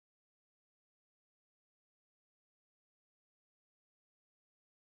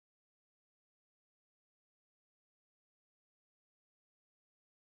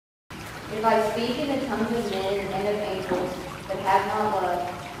If I speak in the tongues of men and of angels, but have not love,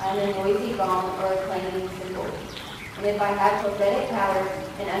 I am a noisy gong or a clanging cymbal. And if I have prophetic powers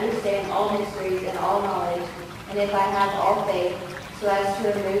and understand all mysteries and all knowledge, and if I have all faith so as to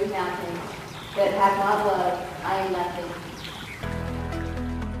remove mountains, but have not love, I am nothing.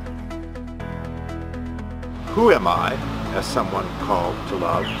 Who am I as someone called to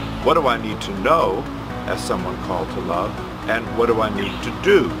love? What do I need to know as someone called to love? And what do I need to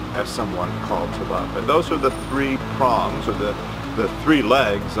do as someone called to love? And those are the three prongs, or the three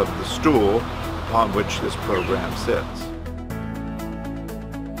legs of the stool upon which this program sits.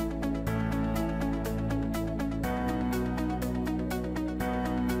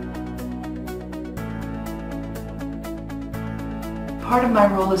 Part of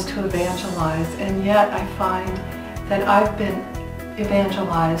my role is to evangelize, and yet I find that I've been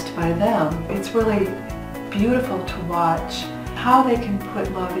evangelized by them. It's really beautiful to watch how they can put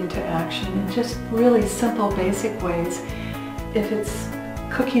love into action in just really simple, basic ways. If it's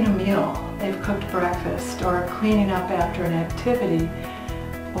cooking a meal, they've cooked breakfast, or cleaning up after an activity,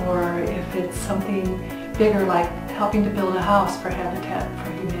 or if it's something bigger like helping to build a house for Habitat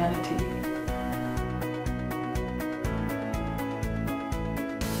for Humanity.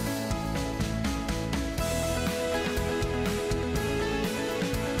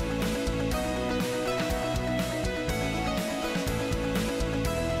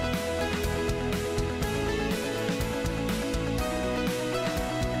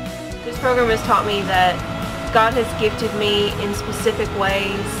 This program has taught me that God has gifted me in specific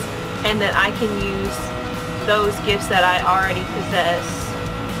ways, and that I can use those gifts that I already possess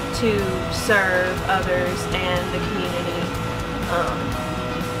to serve others and the community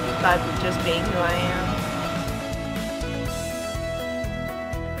by just being who I am.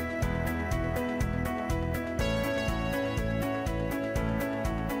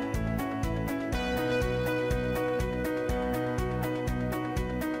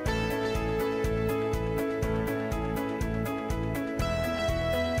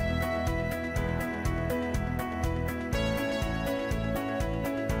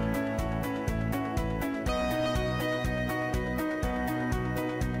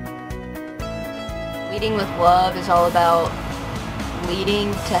 Leading with love is all about leading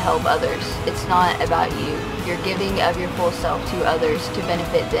to help others. It's not about you. You're giving of your full self to others to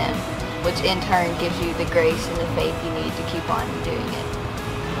benefit them, which in turn gives you the grace and the faith you need to keep on doing it.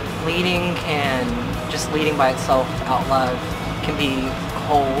 Just leading by itself out loud can be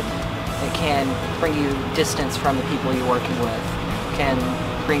cold. It can bring you distance from the people you're working with. It can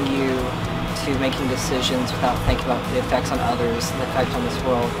bring you to making decisions without thinking about the effects on others, the effect on this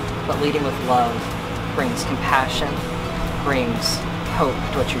world. But leading with love brings compassion, brings hope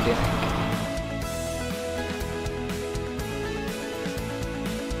to what you're doing.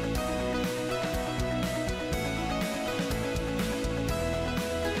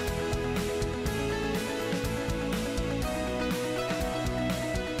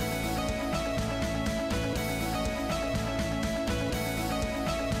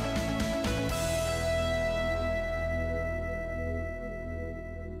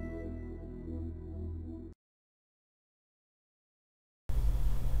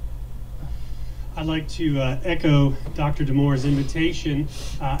 I'd like to echo Dr. D'Amour's invitation.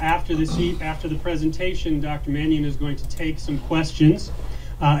 After the presentation, Dr. Mannion is going to take some questions,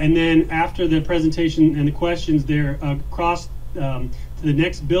 and then after the presentation and the questions, they're across to the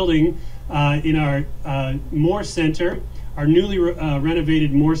next building in our Moore Center. Our newly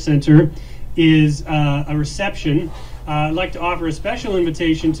renovated Moore Center is a reception. I'd like to offer a special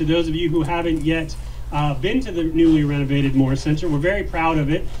invitation to those of you who haven't yet been to the newly renovated Moore Center. We're very proud of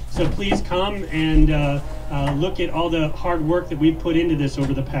it, so please come and look at all the hard work that we've put into this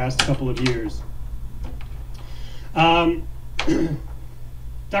over the past couple of years. Dr.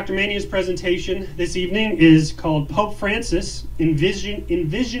 Mannion's presentation this evening is called Pope Francis,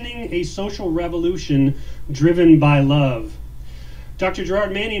 Envisioning a Social Revolution Driven by Love. Dr.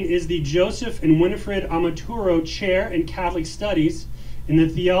 Gerard Mannion is the Joseph and Winifred Amaturo Chair in Catholic Studies in the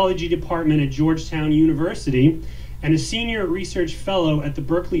Theology Department at Georgetown University, and a Senior Research Fellow at the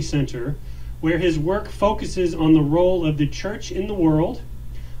Berkeley Center, where his work focuses on the role of the Church in the world,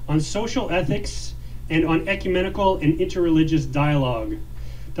 on social ethics, and on ecumenical and interreligious dialogue.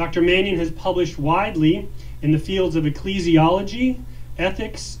 Dr. Mannion has published widely in the fields of ecclesiology,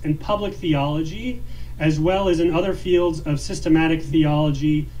 ethics, and public theology, as well as in other fields of systematic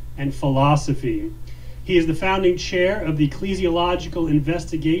theology and philosophy. He is the founding chair of the Ecclesiological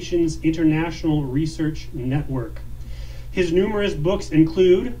Investigations International Research Network. His numerous books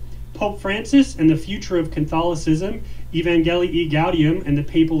include Pope Francis and the Future of Catholicism, Evangelii Gaudium and the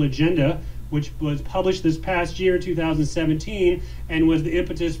Papal Agenda, which was published this past year, 2017, and was the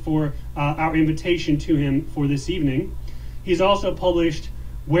impetus for our invitation to him for this evening. He's also published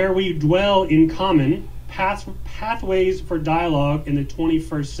Where We Dwell in Common, Pathways for Dialogue in the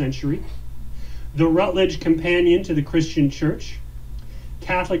 21st Century, The Rutledge Companion to the Christian Church,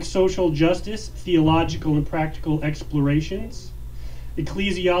 Catholic Social Justice, Theological and Practical Explorations,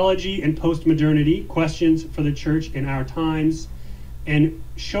 Ecclesiology and Postmodernity, Questions for the Church in Our Times, and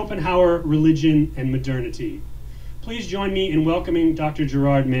Schopenhauer, Religion and Modernity. Please join me in welcoming Dr.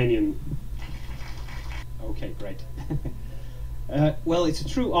 Gerard Mannion. Okay, great. Well, it's a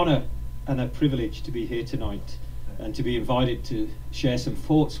true honor and a privilege to be here tonight and to be invited to share some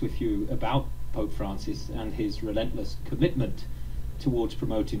thoughts with you about Pope Francis and his relentless commitment towards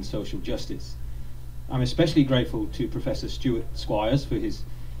promoting social justice. I'm especially grateful to Professor Stuart Squires for his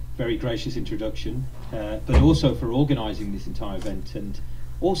very gracious introduction, but also for organising this entire event, and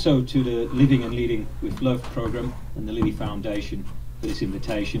also to the Living and Leading with Love programme and the Lilly Foundation for this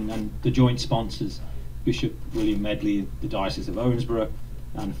invitation, and the joint sponsors, Bishop William Medley, the Diocese of Owensboro,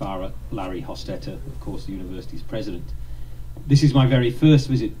 and Father Larry Hostetter, of course, the university's president. This is my very first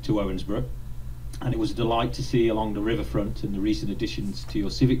visit to Owensboro, and it was a delight to see along the riverfront and the recent additions to your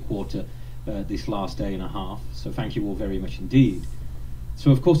civic quarter this last day and a half, so thank you all very much indeed.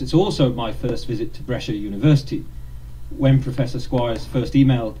 So of course it's also my first visit to Brescia University. When Professor Squires' first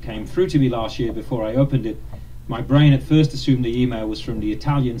email came through to me last year before I opened it, my brain at first assumed the email was from the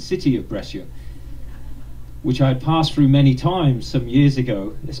Italian city of Brescia, which I had passed through many times some years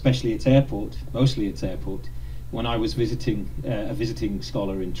ago, especially its airport, mostly its airport, when I was visiting a visiting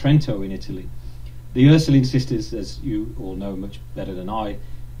scholar in Trento in Italy. The Ursuline Sisters, as you all know much better than I,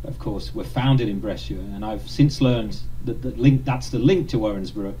 of course, were founded in Brescia, and I've since learned that that's the link to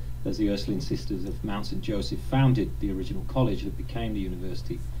Owensboro, as the Ursuline Sisters of Mount St. Joseph founded the original college that became the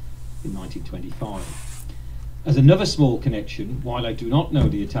university in 1925. As another small connection, while I do not know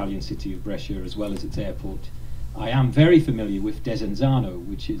the Italian city of Brescia as well as its airport, I am very familiar with Desenzano,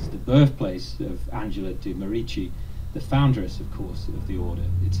 which is the birthplace of Angela de Merici, the foundress, of course, of the order.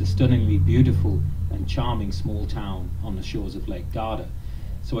 It's a stunningly beautiful and charming small town on the shores of Lake Garda.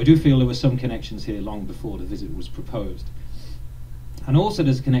 So I do feel there were some connections here long before the visit was proposed. And also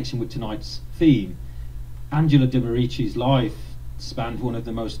there's a connection with tonight's theme. Angela de Merici's life spanned one of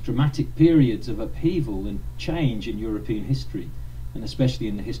the most dramatic periods of upheaval and change in European history, and especially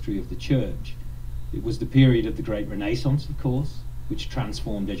in the history of the Church. It was the period of the Great Renaissance, of course, which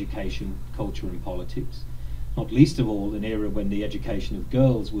transformed education, culture and politics. Not least of all, an era when the education of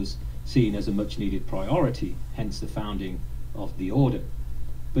girls was seen as a much needed priority, hence the founding of the order.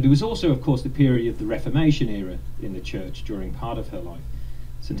 But it was also, of course, the period of the Reformation era in the Church during part of her life.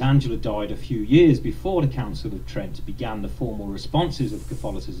 St. Angela died a few years before the Council of Trent began the formal responses of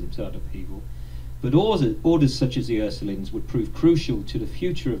Catholicism to that upheaval, but orders such as the Ursulines would prove crucial to the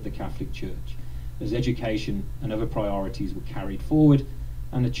future of the Catholic Church, as education and other priorities were carried forward,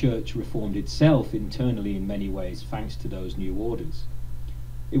 and the Church reformed itself internally in many ways thanks to those new orders.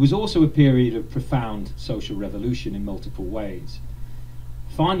 It was also a period of profound social revolution in multiple ways.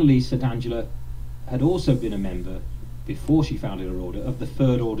 Finally, St. Angela had also been a member, before she founded her order, of the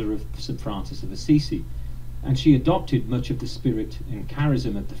Third Order of St. Francis of Assisi, and she adopted much of the spirit and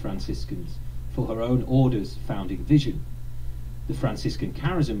charism of the Franciscans for her own order's founding vision. The Franciscan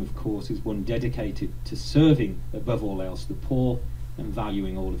charism, of course, is one dedicated to serving, above all else, the poor and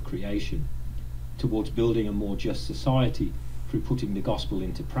valuing all of creation, towards building a more just society through putting the gospel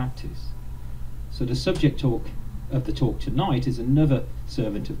into practice. So the subject of the talk tonight is another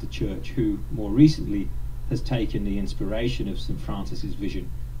servant of the Church who, more recently, has taken the inspiration of St. Francis's vision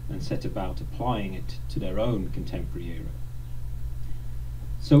and set about applying it to their own contemporary era.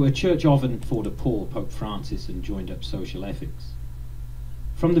 So a church oven for the poor, Pope Francis, and joined up social ethics.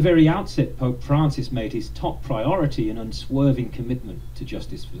 From the very outset, Pope Francis made his top priority an unswerving commitment to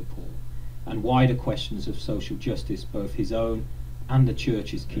justice for the poor, and wider questions of social justice, both his own and the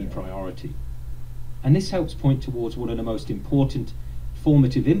Church's key priority. And this helps point towards one of the most important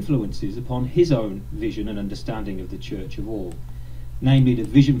formative influences upon his own vision and understanding of the Church of all, namely the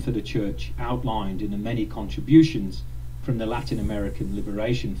vision for the Church outlined in the many contributions from the Latin American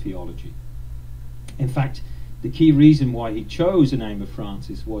liberation theology. In fact, the key reason why he chose the name of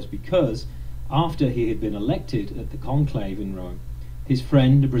Francis was because, after he had been elected at the conclave in Rome, his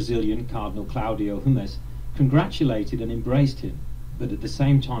friend, the Brazilian Cardinal Claudio Humes, congratulated and embraced him, but at the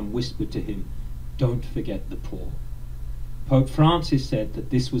same time whispered to him, "Don't forget the poor." Pope Francis said that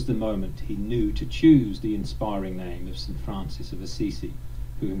this was the moment he knew to choose the inspiring name of St. Francis of Assisi,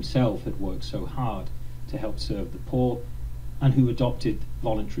 who himself had worked so hard to help serve the poor, and who adopted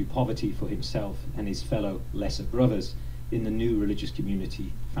voluntary poverty for himself and his fellow lesser brothers in the new religious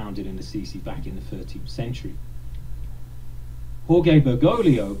community founded in Assisi back in the 13th century. Jorge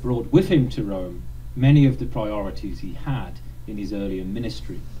Bergoglio brought with him to Rome many of the priorities he had in his earlier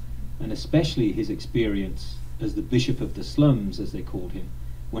ministry, and especially his experience as the bishop of the slums, as they called him,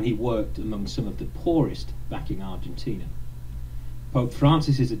 when he worked among some of the poorest back in Argentina. Pope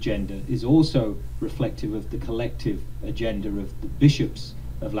Francis's agenda is also reflective of the collective agenda of the bishops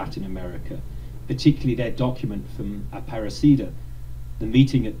of Latin America, particularly their document from Aparecida, the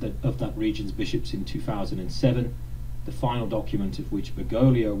meeting of that region's bishops in 2007, the final document of which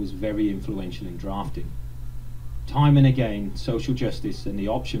Bergoglio was very influential in drafting. Time and again, social justice and the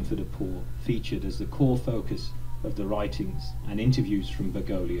option for the poor featured as the core focus of the writings and interviews from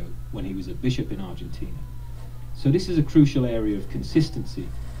Bergoglio when he was a bishop in Argentina. So this is a crucial area of consistency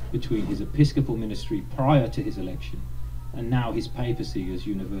between his episcopal ministry prior to his election and now his papacy as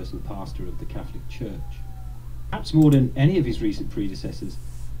universal pastor of the Catholic Church. Perhaps more than any of his recent predecessors,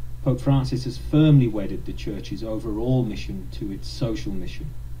 Pope Francis has firmly wedded the Church's overall mission to its social mission.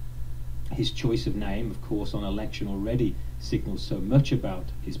 His choice of name, of course, on election already signals so much about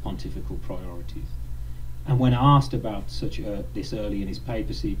his pontifical priorities. And when asked about this early in his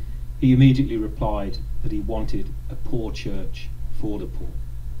papacy, he immediately replied that he wanted a poor church for the poor.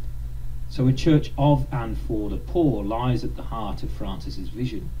 So a church of and for the poor lies at the heart of Francis's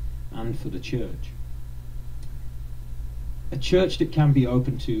vision and for the church. A church that can be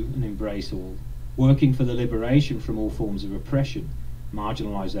open to and embrace all, working for the liberation from all forms of oppression,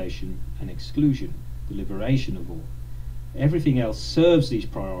 marginalisation and exclusion, the liberation of all. Everything else serves these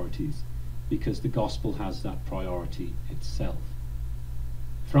priorities because the gospel has that priority itself.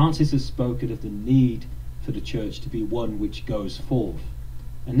 Francis has spoken of the need for the church to be one which goes forth,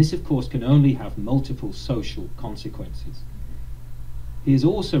 and this of course can only have multiple social consequences. He has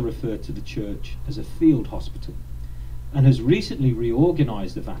also referred to the church as a field hospital, and has recently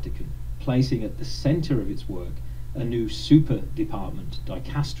reorganised the Vatican, placing at the centre of its work a new super department,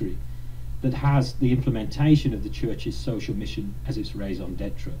 dicastery, that has the implementation of the Church's social mission as its raison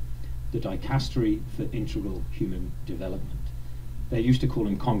d'etre, the dicastery for integral human development. They used to call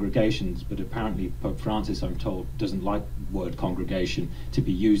them congregations, but apparently Pope Francis, I'm told, doesn't like the word congregation to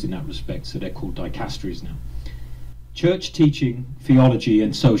be used in that respect, so they're called dicasteries now. Church teaching, theology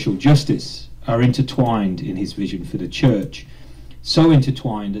and social justice are intertwined in his vision for the Church, so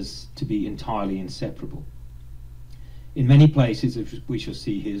intertwined as to be entirely inseparable. In many places, as we shall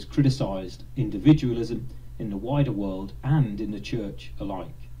see, he has criticised individualism in the wider world and in the Church alike.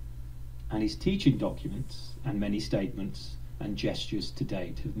 And his teaching documents and many statements and gestures to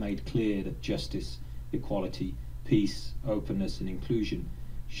date have made clear that justice, equality, peace, openness and inclusion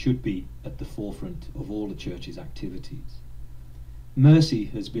should be at the forefront of all the Church's activities. Mercy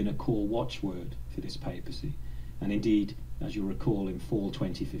has been a core watchword for this papacy, and indeed, as you'll recall, in fall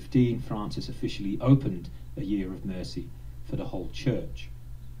 2015, Francis officially opened a year of mercy for the whole Church.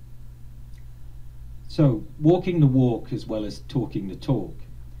 So, walking the walk as well as talking the talk.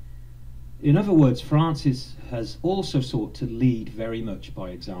 In other words, Francis has also sought to lead very much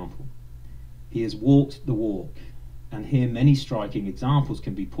by example. He has walked the walk, and here many striking examples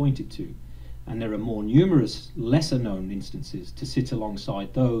can be pointed to, and there are more numerous, lesser known instances to sit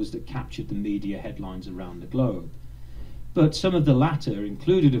alongside those that captured the media headlines around the globe. But some of the latter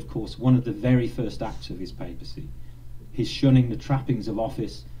included, of course, one of the very first acts of his papacy, his shunning the trappings of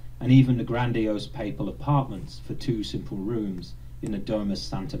office and even the grandiose papal apartments for 2 simple rooms in the Domus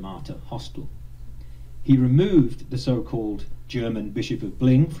Santa Marta hostel. He removed the so-called German Bishop of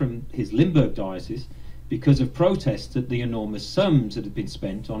Bling from his Limburg diocese because of protests at the enormous sums that had been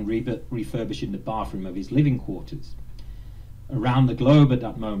spent on refurbishing the bathroom of his living quarters. Around the globe at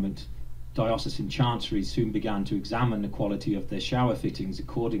that moment, diocesan chanceries soon began to examine the quality of their shower fittings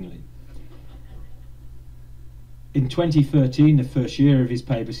accordingly. In 2013, the first year of his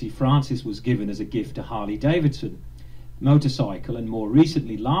papacy, Francis was given as a gift a Harley-Davidson motorcycle, and more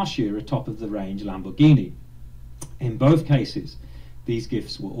recently last year a top-of-the-range Lamborghini. In both cases, these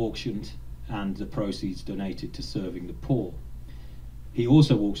gifts were auctioned and the proceeds donated to serving the poor. He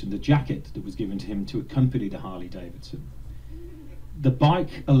also auctioned a jacket that was given to him to accompany the Harley-Davidson. The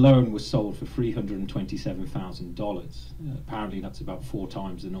bike alone was sold for $327,000. Apparently that's about 4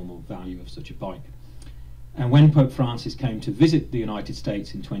 times the normal value of such a bike. And when Pope Francis came to visit the United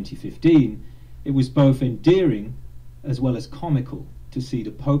States in 2015, it was both endearing as well as comical to see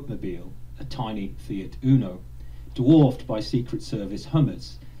the Pope-mobile, a tiny Fiat Uno, dwarfed by Secret Service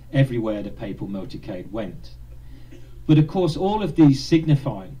Hummers everywhere the papal motorcade went. But of course, all of these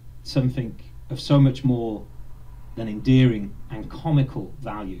signify something of so much more than endearing and comical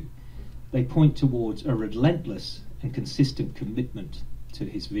value. They point towards a relentless and consistent commitment to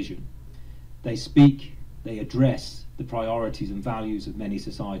his vision. They speak, they address the priorities and values of many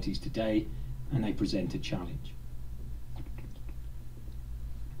societies today, and they present a challenge.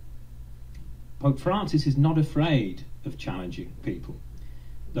 Pope Francis is not afraid of challenging people,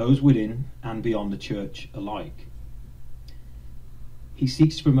 those within and beyond the Church alike. He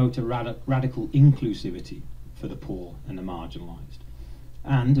seeks to promote a radical inclusivity for the poor and the marginalised.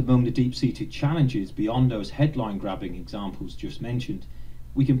 And among the deep-seated challenges beyond those headline-grabbing examples just mentioned,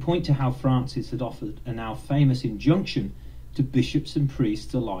 we can point to how Francis had offered a now famous injunction to bishops and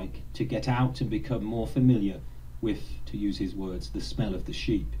priests alike to get out and become more familiar with, to use his words, the smell of the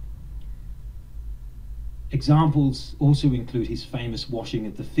sheep. Examples also include his famous washing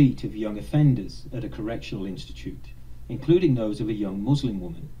of the feet of young offenders at a correctional institute, including those of a young Muslim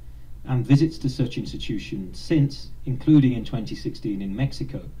woman, and visits to such institutions since, including in 2016 in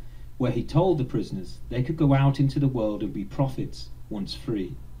Mexico, where he told the prisoners they could go out into the world and be prophets once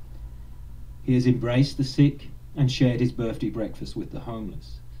free. He has embraced the sick and shared his birthday breakfast with the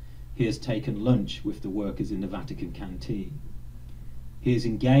homeless. He has taken lunch with the workers in the Vatican canteen. He has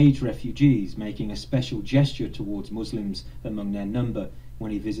engaged refugees, making a special gesture towards Muslims among their number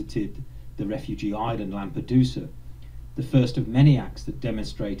when he visited the refugee island Lampedusa, the first of many acts that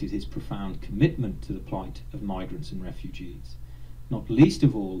demonstrated his profound commitment to the plight of migrants and refugees, not least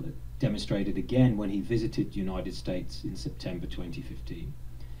of all demonstrated again when he visited the United States in September 2015.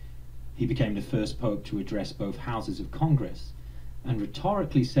 He became the first pope to address both houses of Congress and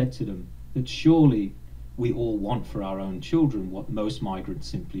rhetorically said to them that surely we all want for our own children what most migrants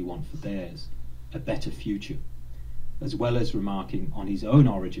simply want for theirs, a better future, as well as remarking on his own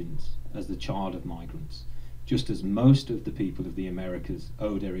origins as the child of migrants, just as most of the people of the Americas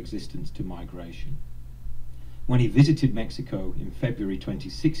owe their existence to migration. When he visited Mexico in February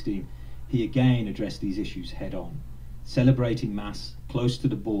 2016, he again addressed these issues head-on, celebrating Mass close to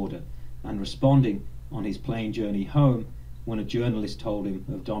the border and responding on his plane journey home when a journalist told him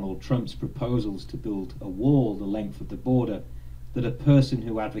of Donald Trump's proposals to build a wall the length of the border, that a person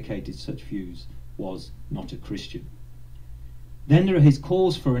who advocated such views was not a Christian. Then there are his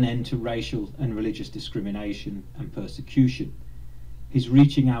calls for an end to racial and religious discrimination and persecution. His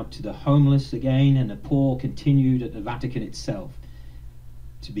reaching out to the homeless again and the poor continued at the Vatican itself.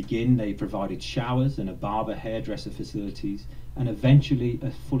 To begin, they provided showers and a barber hairdresser facilities, and eventually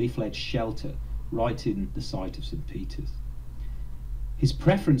a fully fledged shelter right in the site of St. Peter's. His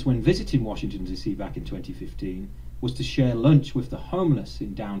preference when visiting Washington DC back in 2015 was to share lunch with the homeless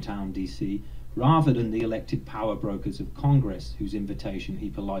in downtown DC rather than the elected power brokers of Congress, whose invitation he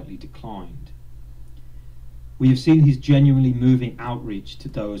politely declined. We have seen his genuinely moving outreach to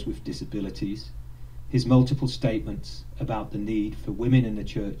those with disabilities, his multiple statements about the need for women in the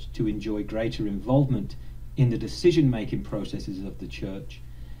Church to enjoy greater involvement in the decision-making processes of the Church,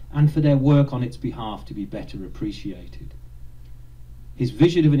 and for their work on its behalf to be better appreciated. His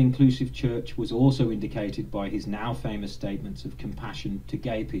vision of an inclusive Church was also indicated by his now famous statements of compassion to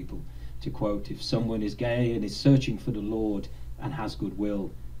gay people, to quote, "If someone is gay and is searching for the Lord and has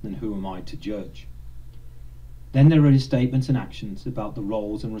goodwill, then who am I to judge?" Then there are his statements and actions about the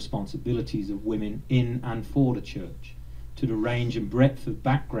roles and responsibilities of women in and for the Church, to the range and breadth of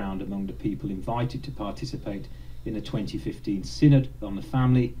background among the people invited to participate in the 2015 Synod on the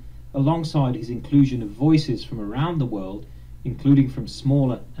Family, alongside his inclusion of voices from around the world, including from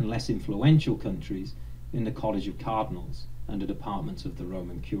smaller and less influential countries, in the College of Cardinals and the departments of the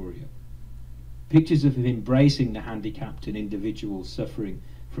Roman Curia. Pictures of him embracing the handicapped and individuals suffering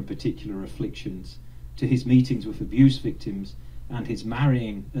from particular afflictions, to his meetings with abuse victims and his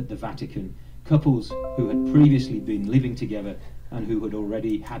marrying at the Vatican couples who had previously been living together and who had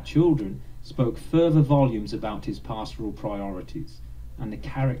already had children, spoke further volumes about his pastoral priorities and the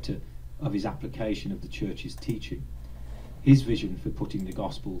character of his application of the Church's teaching, his vision for putting the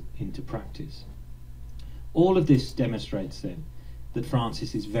gospel into practice. All of this demonstrates then that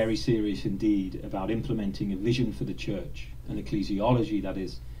Francis is very serious indeed about implementing a vision for the Church, an ecclesiology that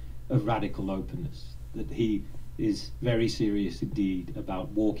is of radical openness, that he is very serious indeed about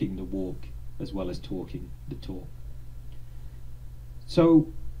walking the walk as well as talking the talk. So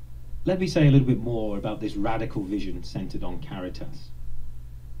let me say a little bit more about this radical vision centered on caritas.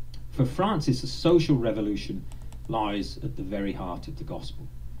 For Francis, a social revolution lies at the very heart of the gospel.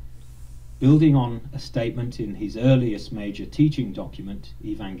 Building on a statement in his earliest major teaching document,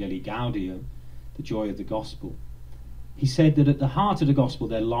 Evangelii Gaudium, the joy of the gospel, he said that at the heart of the gospel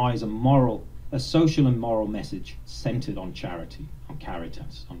there lies a moral a social and moral message centered on charity, on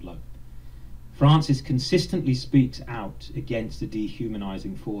caritas, on love. Francis consistently speaks out against the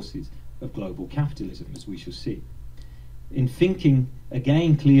dehumanizing forces of global capitalism, as we shall see. In thinking,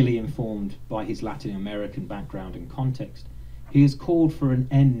 again clearly informed by his Latin American background and context, he has called for an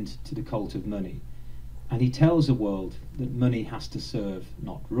end to the cult of money, and he tells the world that money has to serve,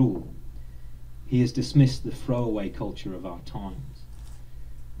 not rule. He has dismissed the throwaway culture of our times.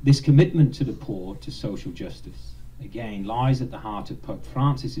 This commitment to the poor, to social justice, again lies at the heart of Pope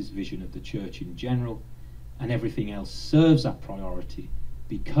Francis's vision of the Church in general, and everything else serves that priority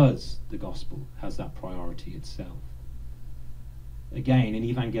because the gospel has that priority itself. Again, in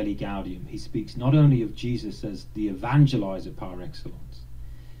Evangelii Gaudium, he speaks not only of Jesus as the evangelizer par excellence,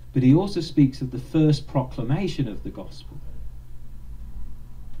 but he also speaks of the first proclamation of the gospel.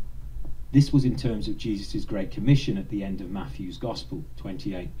 This was in terms of Jesus' Great Commission at the end of Matthew's Gospel,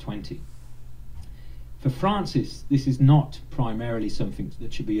 28:20. For Francis, this is not primarily something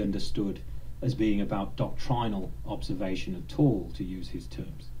that should be understood as being about doctrinal observation at all, to use his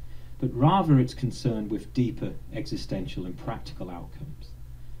terms, but rather it's concerned with deeper existential and practical outcomes,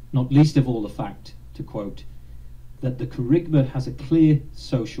 not least of all the fact, to quote, that the kerygma has a clear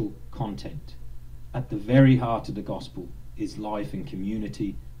social content. At the very heart of the gospel is life and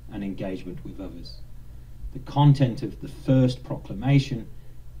community and engagement with others. The content of the first proclamation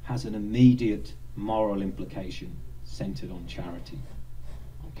has an immediate moral implication centered on charity,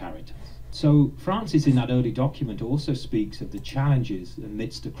 on caritas. So Francis in that early document also speaks of the challenges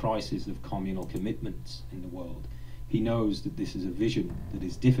amidst the crisis of communal commitments in the world. He knows that this is a vision that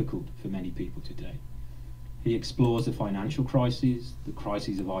is difficult for many people today. He explores the financial crises, the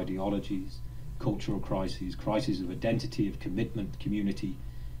crises of ideologies, cultural crises, crises of identity, of commitment, community,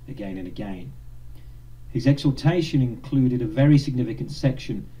 again and again. His exhortation included a very significant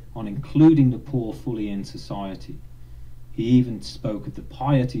section on including the poor fully in society. He even spoke of the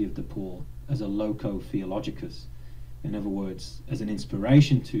piety of the poor as a loco theologicus, in other words, as an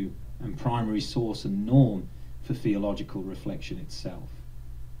inspiration to and primary source and norm for theological reflection itself.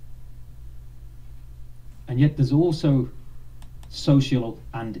 And yet there's also social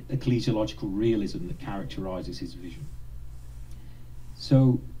and ecclesiological realism that characterizes his vision.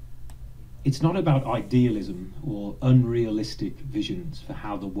 So it's not about idealism or unrealistic visions for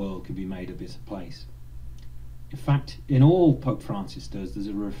how the world can be made a better place. In fact, in all Pope Francis does, there's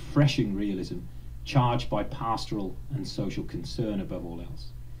a refreshing realism charged by pastoral and social concern above all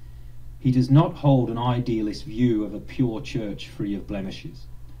else. He does not hold an idealist view of a pure church free of blemishes.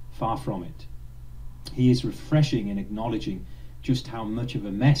 Far from it. He is refreshing in acknowledging just how much of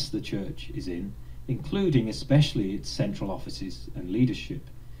a mess the church is in, including especially its central offices and leadership.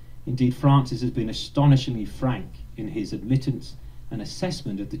 Indeed, Francis has been astonishingly frank in his admittance and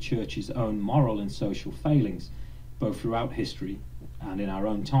assessment of the church's own moral and social failings, both throughout history and in our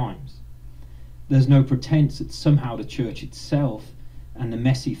own times. There's no pretense that somehow the church itself and the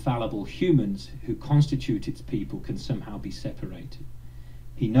messy, fallible humans who constitute its people can somehow be separated.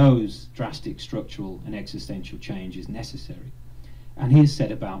 He knows drastic structural and existential change is necessary, and he has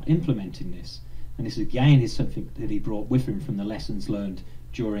set about implementing this. And this again is something that he brought with him from the lessons learned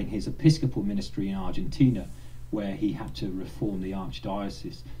during his episcopal ministry in Argentina, where he had to reform the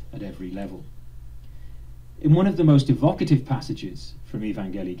archdiocese at every level. In one of the most evocative passages from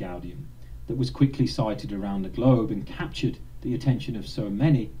Evangelii Gaudium that was quickly cited around the globe and captured the attention of so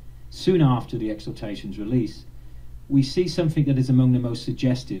many, soon after the exhortation's release, we see something that is among the most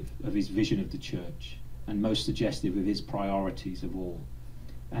suggestive of his vision of the church and most suggestive of his priorities of all.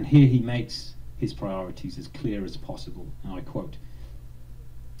 And here he makes his priorities as clear as possible, and I quote,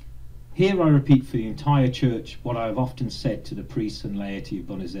 "Here I repeat for the entire church what I have often said to the priests and laity of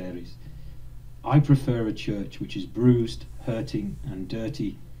Buenos Aires. I prefer a church which is bruised, hurting and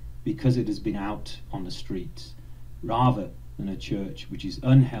dirty because it has been out on the streets, rather than a church which is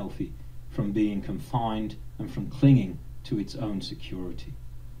unhealthy from being confined and from clinging to its own security.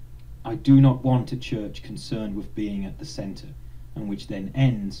 I do not want a church concerned with being at the centre, and which then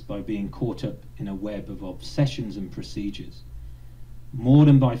ends by being caught up in a web of obsessions and procedures. More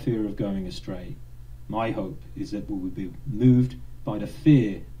than by fear of going astray, my hope is that we will be moved by the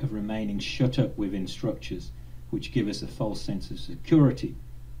fear of remaining shut up within structures which give us a false sense of security,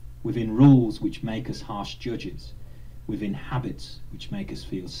 within rules which make us harsh judges, within habits which make us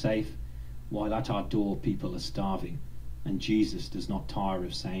feel safe, while at our door people are starving, and Jesus does not tire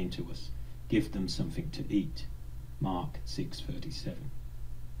of saying to us, 'Give them something to eat.' Mark 6:37.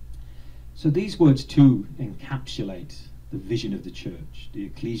 So these words too encapsulate the vision of the church, the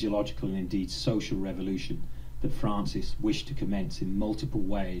ecclesiological and indeed social revolution that Francis wished to commence in multiple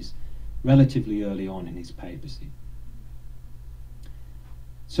ways relatively early on in his papacy.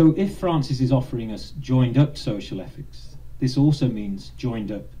 So if Francis is offering us joined up social ethics, this also means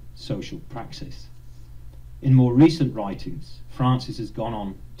joined up social praxis. In more recent writings, Francis has gone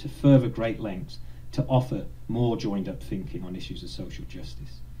on to further great lengths to offer more joined up thinking on issues of social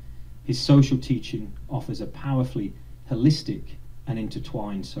justice. His social teaching offers a powerfully holistic and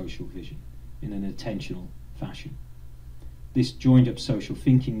intertwined social vision in an attentional fashion. This joined up social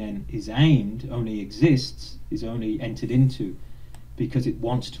thinking then is aimed, only exists, is only entered into because it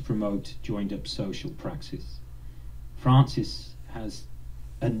wants to promote joined up social praxis. Francis has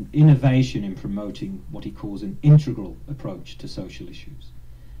an innovation in promoting what he calls an integral approach to social issues.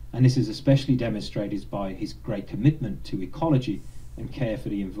 And this is especially demonstrated by his great commitment to ecology and care for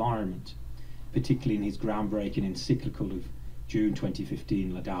the environment, particularly in his groundbreaking encyclical of June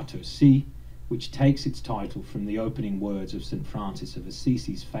 2015, Laudato Si', which takes its title from the opening words of St. Francis of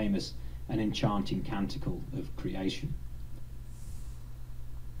Assisi's famous and enchanting canticle of creation.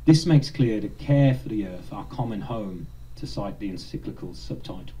 This makes clear that care for the earth, our common home, to cite the encyclical's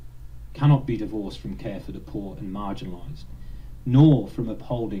subtitle, cannot be divorced from care for the poor and marginalised, nor from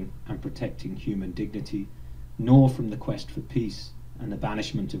upholding and protecting human dignity, nor from the quest for peace and the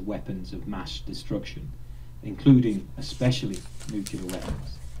banishment of weapons of mass destruction, including especially nuclear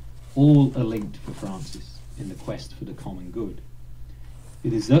weapons. All are linked for Francis in the quest for the common good.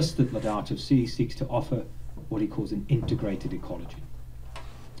 It is thus that Laudato Si' seeks to offer what he calls an integrated ecology.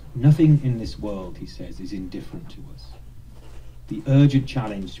 Nothing in this world, he says, is indifferent to us. The urgent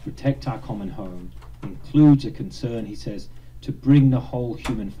challenge to protect our common home includes a concern, he says, to bring the whole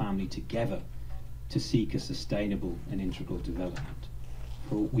human family together to seek a sustainable and integral development.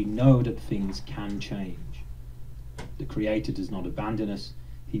 For we know that things can change. The Creator does not abandon us.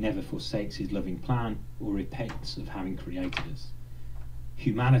 He never forsakes his loving plan or repents of having created us.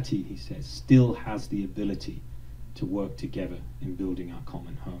 Humanity, he says, still has the ability to work together in building our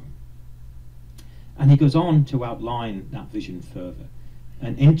common home. And he goes on to outline that vision further.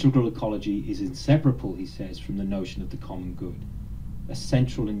 An integral ecology is inseparable, he says, from the notion of the common good, a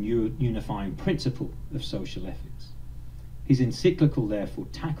central and unifying principle of social ethics. His encyclical, therefore,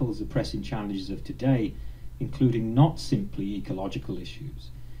 tackles the pressing challenges of today, including not simply ecological issues.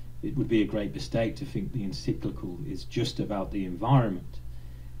 It would be a great mistake to think the encyclical is just about the environment,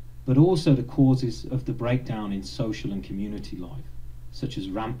 but also the causes of the breakdown in social and community life, such as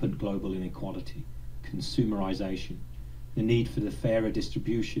rampant global inequality, consumerization, the need for the fairer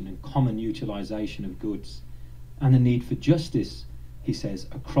distribution and common utilization of goods, and the need for justice, he says,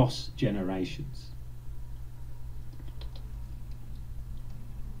 across generations.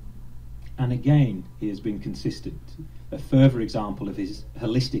 And again, he has been consistent. A further example of his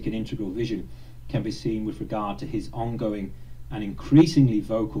holistic and integral vision can be seen with regard to his ongoing and increasingly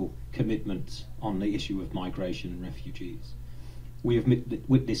vocal commitment on the issue of migration and refugees. We have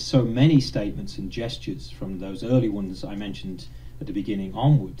witnessed so many statements and gestures from those early ones I mentioned at the beginning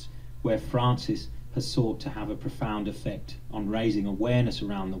onwards, where Francis has sought to have a profound effect on raising awareness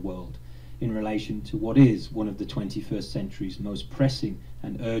around the world in relation to what is one of the 21st century's most pressing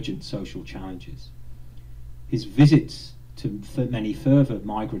and urgent social challenges. His visits to many further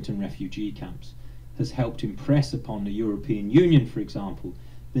migrant and refugee camps has helped impress upon the European Union, for example,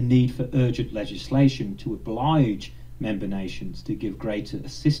 the need for urgent legislation to oblige member nations to give greater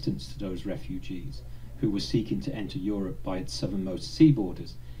assistance to those refugees who were seeking to enter Europe by its southernmost sea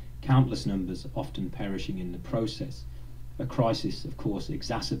borders, countless numbers often perishing in the process, a crisis, of course,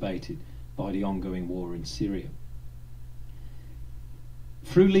 exacerbated by the ongoing war in Syria.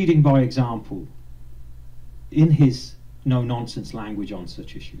 Through leading by example, in his no-nonsense language on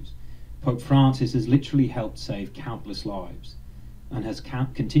such issues, Pope Francis has literally helped save countless lives and has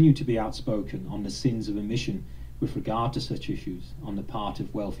continued to be outspoken on the sins of omission with regard to such issues on the part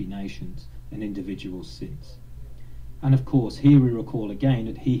of wealthy nations and individuals since. And of course, here we recall again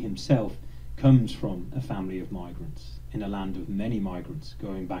that he himself comes from a family of migrants, in a land of many migrants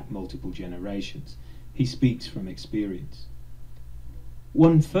going back multiple generations. He speaks from experience.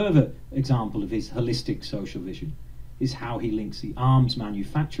 One further example of his holistic social vision is how he links the arms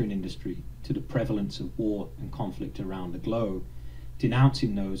manufacturing industry to the prevalence of war and conflict around the globe,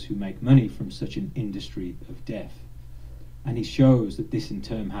 denouncing those who make money from such an industry of death. And he shows that this in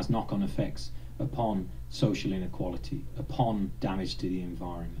turn has knock-on effects upon social inequality, upon damage to the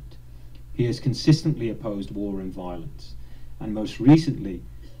environment. He has consistently opposed war and violence, and most recently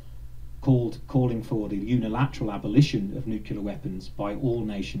calling for the unilateral abolition of nuclear weapons by all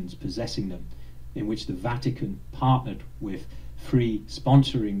nations possessing them, in which the Vatican partnered with three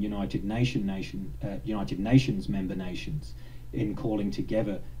sponsoring United Nations member nations in calling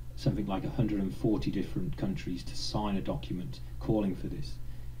together something like 140 different countries to sign a document calling for this.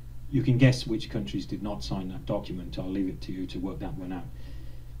 You can guess which countries did not sign that document. I'll leave it to you to work that one out.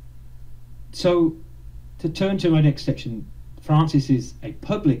 So, to turn to my next section, Francis is a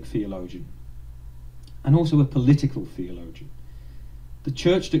public theologian and also a political theologian. The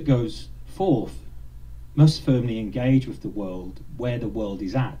church that goes forth must firmly engage with the world where the world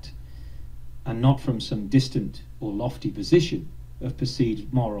is at, and not from some distant or lofty position of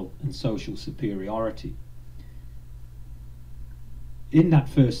perceived moral and social superiority. In that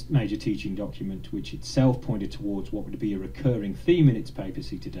first major teaching document, which itself pointed towards what would be a recurring theme in its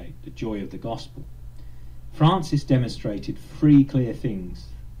papacy to date, the joy of the gospel, Francis demonstrated three clear things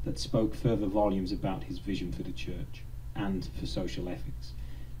that spoke further volumes about his vision for the church and for social ethics.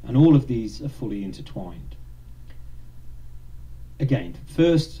 And all of these are fully intertwined. Again,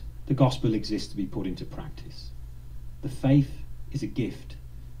 first, the gospel exists to be put into practice. The faith is a gift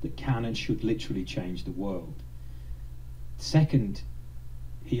that can and should literally change the world. Second,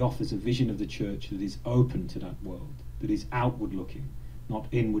 he offers a vision of the church that is open to that world, that is outward looking, not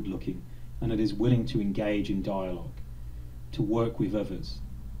inward looking, and that is willing to engage in dialogue, to work with others,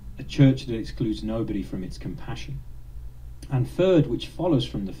 a church that excludes nobody from its compassion. And third, which follows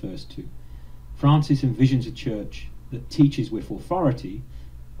from the first two, Francis envisions a church that teaches with authority,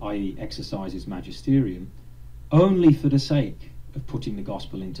 i.e. exercises magisterium, only for the sake of putting the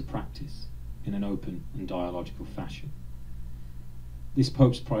gospel into practice in an open and dialogical fashion. This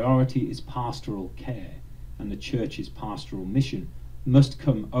Pope's priority is pastoral care, and the church's pastoral mission must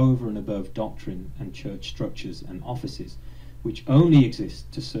come over and above doctrine and church structures and offices, which only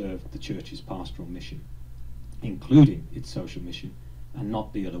exist to serve the church's pastoral mission, including its social mission, and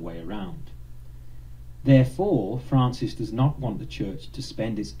not the other way around. Therefore, Francis does not want the church to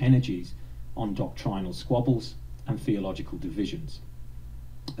spend its energies on doctrinal squabbles and theological divisions.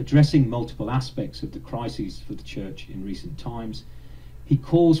 Addressing multiple aspects of the crises for the church in recent times, he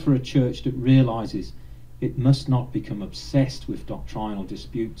calls for a church that realizes it must not become obsessed with doctrinal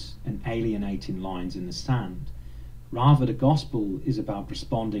disputes and alienating lines in the sand. Rather, the gospel is about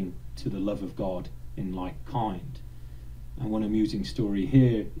responding to the love of God in like kind. And one amusing story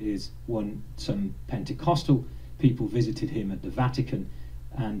here is when some Pentecostal people visited him at the Vatican,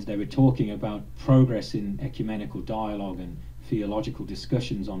 and they were talking about progress in ecumenical dialogue and theological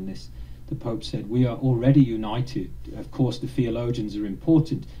discussions on this. The Pope said, "We are already united. Of course, the theologians are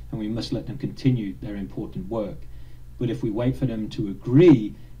important, and we must let them continue their important work. But if we wait for them to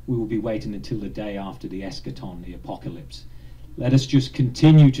agree, we will be waiting until the day after the eschaton, the apocalypse. Let us just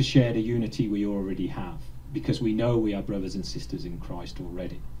continue to share the unity we already have, because we know we are brothers and sisters in Christ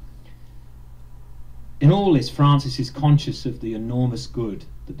already." In all this, Francis is conscious of the enormous good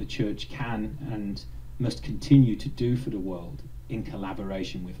that the Church can and must continue to do for the world in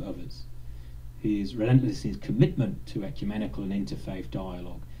collaboration with others. He is relentless in his commitment to ecumenical and interfaith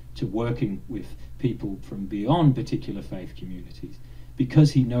dialogue, to working with people from beyond particular faith communities,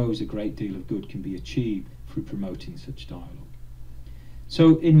 because he knows a great deal of good can be achieved through promoting such dialogue.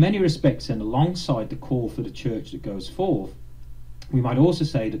 So in many respects, and alongside the call for the church that goes forth, we might also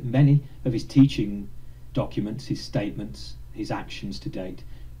say that many of his teaching documents, his statements, his actions to date,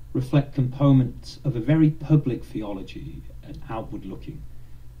 reflect components of a very public theology, an outward-looking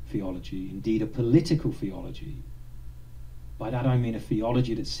theology, indeed a political theology. By that I mean a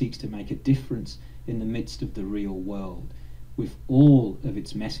theology that seeks to make a difference in the midst of the real world, with all of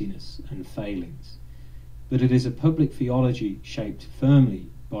its messiness and failings. But it is a public theology shaped firmly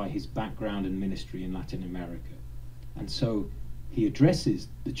by his background and ministry in Latin America. And so he addresses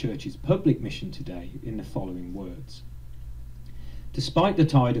the Church's public mission today in the following words. Despite the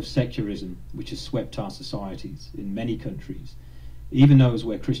tide of secularism which has swept our societies in many countries, even those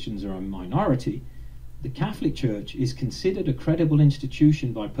where Christians are a minority, the Catholic Church is considered a credible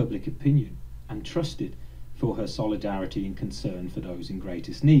institution by public opinion and trusted for her solidarity and concern for those in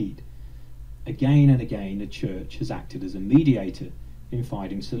greatest need. Again and again, the Church has acted as a mediator in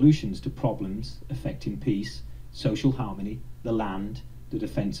finding solutions to problems affecting peace, social harmony, the land, the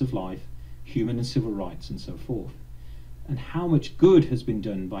defence of life, human and civil rights, and so forth. And how much good has been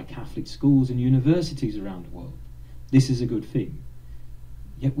done by Catholic schools and universities around the world. This is a good thing.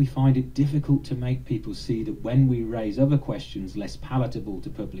 Yet we find it difficult to make people see that when we raise other questions less palatable to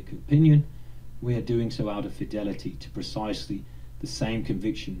public opinion, we are doing so out of fidelity to precisely the same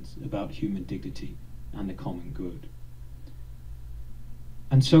convictions about human dignity and the common good.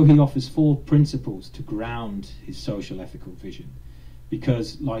 And so he offers 4 principles to ground his social ethical vision,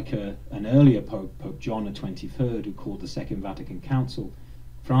 because like an earlier Pope, Pope John the 23rd, who called the Second Vatican Council,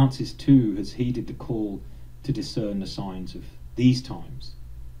 Francis too has heeded the call to discern the signs of these times.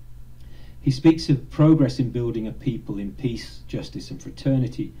 He speaks of progress in building a people in peace, justice and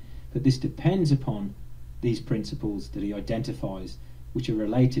fraternity, but this depends upon these principles that he identifies, which are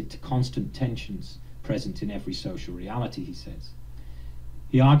related to constant tensions present in every social reality, he says.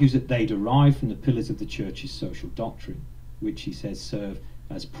 He argues that they derive from the pillars of the Church's social doctrine, which he says serve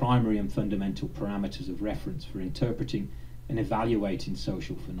as primary and fundamental parameters of reference for interpreting and evaluating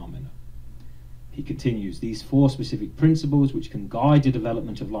social phenomena. He continues, these four specific principles which can guide the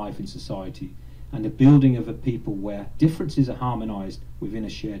development of life in society and the building of a people where differences are harmonized within a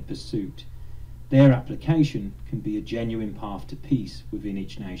shared pursuit, their application can be a genuine path to peace within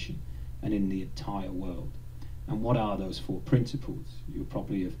each nation and in the entire world. And what are those four principles? You'll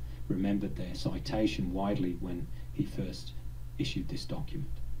probably have remembered their citation widely when he first issued this document.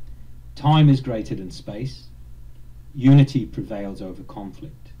 Time is greater than space. Unity prevails over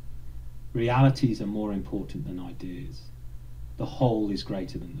conflict. Realities are more important than ideas. The whole is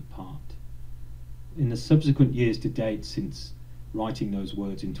greater than the part. In the subsequent years to date, since writing those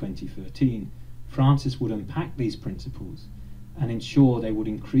words in 2013, Francis would unpack these principles and ensure they would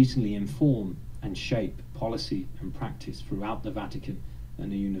increasingly inform and shape policy and practice throughout the Vatican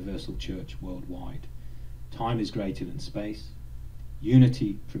and the Universal Church worldwide. Time is greater than space.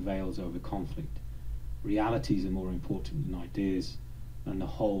 Unity prevails over conflict. Realities are more important than ideas, and the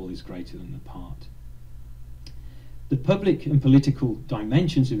whole is greater than the part. The public and political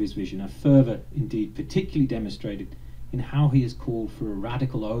dimensions of his vision are further, indeed particularly demonstrated in how he has called for a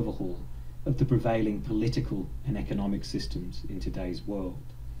radical overhaul of the prevailing political and economic systems in today's world.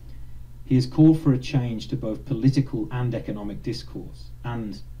 He has called for a change to both political and economic discourse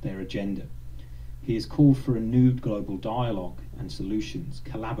and their agenda. He has called for a new global dialogue and solutions,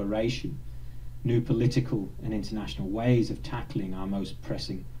 collaboration, new political and international ways of tackling our most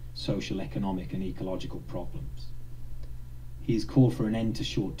pressing social, economic and ecological problems. He has called for an end to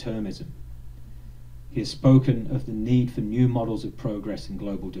short-termism. He has spoken of the need for new models of progress and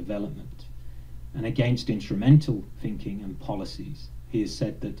global development, and against instrumental thinking and policies. He has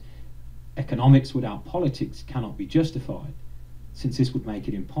said that economics without politics cannot be justified, since this would make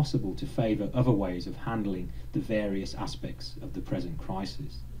it impossible to favour other ways of handling the various aspects of the present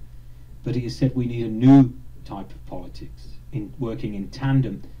crisis. But he has said we need a new type of politics, working in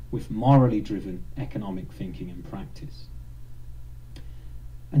tandem with morally driven economic thinking and practice.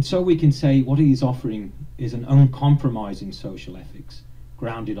 And so we can say what he is offering is an uncompromising social ethics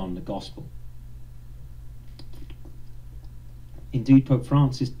grounded on the gospel. Indeed, Pope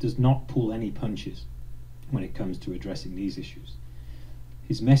Francis does not pull any punches when it comes to addressing these issues.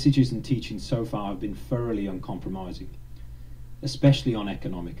 His messages and teachings so far have been thoroughly uncompromising, especially on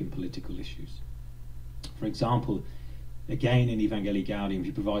economic and political issues. For example, again in Evangelii Gaudium,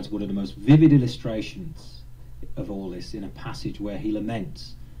 he provides one of the most vivid illustrations of all this in a passage where he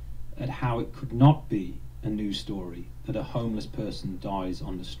laments at how it could not be a news story that a homeless person dies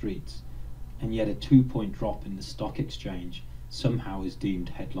on the streets, and yet a 2-point drop in the stock exchange somehow is deemed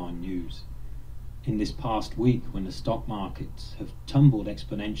headline news. In this past week, when the stock markets have tumbled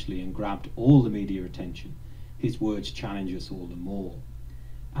exponentially and grabbed all the media attention, his words challenge us all the more,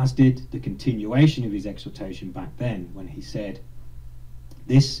 as did the continuation of his exhortation back then when he said,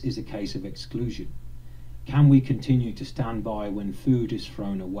 "This is a case of exclusion. Can we continue to stand by when food is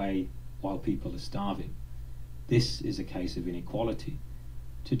thrown away while people are starving? This is a case of inequality.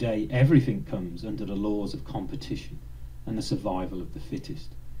 Today everything comes under the laws of competition and the survival of the fittest,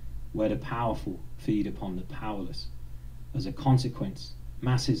 where the powerful feed upon the powerless. As a consequence,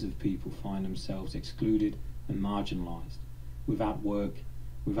 masses of people find themselves excluded and marginalised, without work,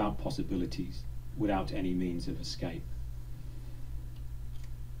 without possibilities, without any means of escape."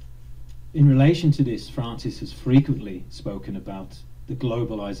 In relation to this, Francis has frequently spoken about the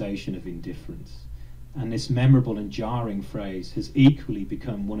globalisation of indifference, and this memorable and jarring phrase has equally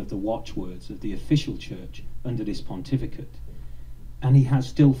become one of the watchwords of the official church under this pontificate. And he has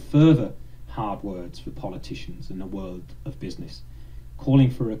still further hard words for politicians in the world of business, calling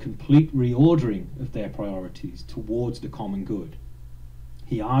for a complete reordering of their priorities towards the common good.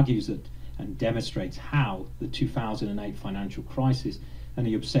 He argues that and demonstrates how the 2008 financial crisis and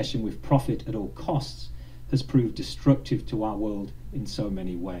the obsession with profit at all costs has proved destructive to our world in so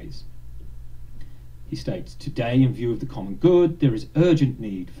many ways. He states, "Today, in view of the common good, there is urgent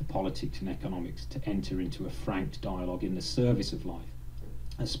need for politics and economics to enter into a frank dialogue in the service of life,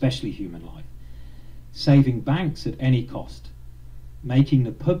 especially human life. Saving banks at any cost, making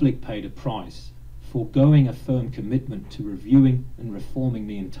the public pay the price, foregoing a firm commitment to reviewing and reforming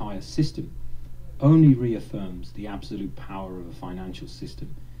the entire system, only reaffirms the absolute power of a financial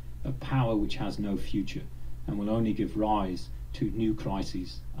system, a power which has no future and will only give rise to new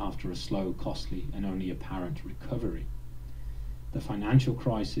crises after a slow, costly and only apparent recovery. The financial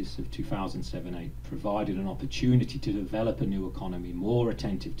crisis of 2007-8 provided an opportunity to develop a new economy more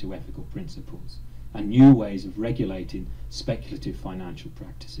attentive to ethical principles and new ways of regulating speculative financial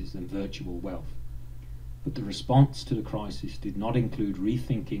practices and virtual wealth. But the response to the crisis did not include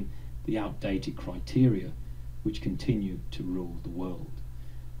rethinking the outdated criteria which continue to rule the world.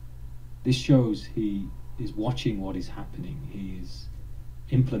 This shows he is watching what is happening. He is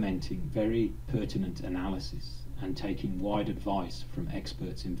implementing very pertinent analysis and taking wide advice from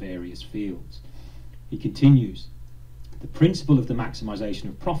experts in various fields. He continues, the principle of the maximization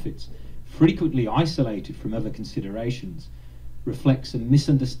of profits, frequently isolated from other considerations, reflects a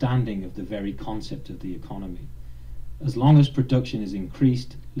misunderstanding of the very concept of the economy. As long as production is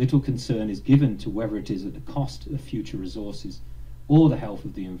increased, little concern is given to whether it is at the cost of future resources or the health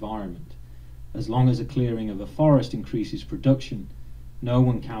of the environment. As long as a clearing of a forest increases production, no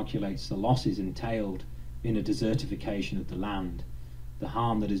one calculates the losses entailed in a desertification of the land, the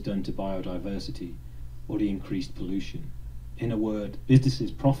harm that is done to biodiversity, or the increased pollution. In a word,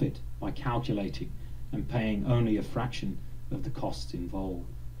 businesses profit by calculating and paying only a fraction of the costs involved.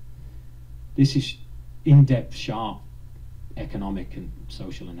 This is in-depth, sharp economic and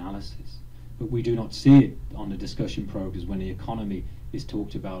social analysis, but we do not see it on the discussion programs when the economy is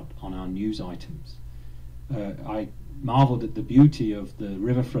talked about on our news items. I marvelled at the beauty of the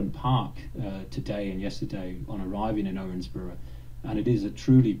riverfront park today and yesterday on arriving in Owensboro, and it is a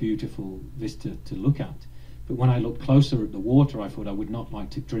truly beautiful vista to look at. But when I looked closer at the water, I thought I would not like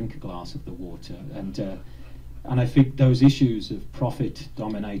to drink a glass of the water, and I think those issues of profit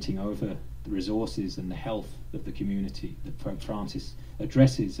dominating over the resources and the health of the community that Pope Francis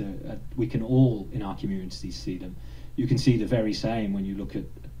addresses, we can all in our communities see them. You can see the very same when you look at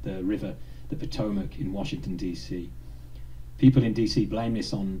the river, the Potomac in Washington, D.C. People in D.C. blame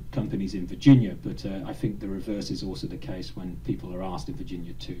this on companies in Virginia, but I think the reverse is also the case when people are asked in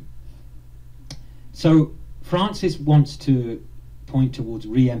Virginia too. So Francis wants to point towards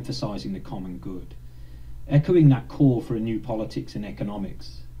re-emphasizing the common good. Echoing that call for a new politics and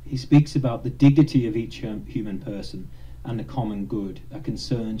economics, he speaks about the dignity of each human person and the common good are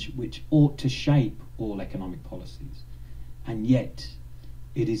concerns which ought to shape all economic policies. And yet,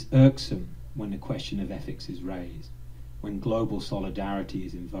 it is irksome when the question of ethics is raised, when global solidarity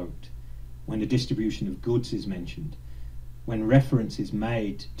is invoked, when the distribution of goods is mentioned, when reference is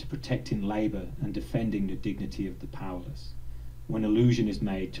made to protecting labour and defending the dignity of the powerless, when allusion is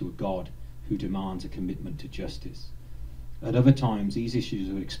made to a God who demands a commitment to justice. At other times, these issues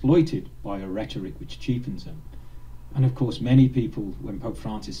are exploited by a rhetoric which cheapens them. And of course, many people, when Pope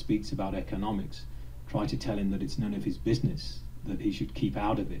Francis speaks about economics, try to tell him that it's none of his business, that he should keep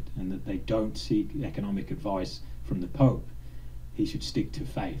out of it, and that they don't seek economic advice from the Pope. He should stick to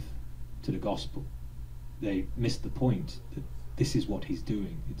faith, to the gospel. They miss the point that this is what he's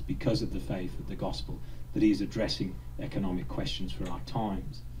doing. It's because of the faith of the gospel that he is addressing economic questions for our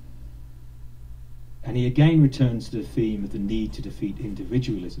times. And he again returns to the theme of the need to defeat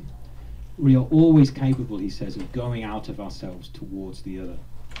individualism. We are always capable, he says, of going out of ourselves towards the other.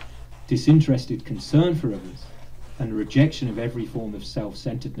 Disinterested concern for others and the rejection of every form of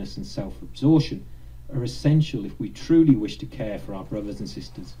self-centeredness and self-absorption are essential if we truly wish to care for our brothers and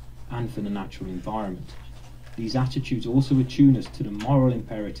sisters and for the natural environment. These attitudes also attune us to the moral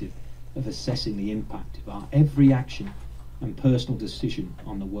imperative of assessing the impact of our every action and personal decision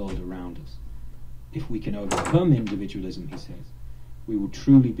on the world around us. If we can overcome individualism, he says, we will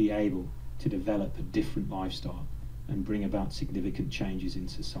truly be able to develop a different lifestyle and bring about significant changes in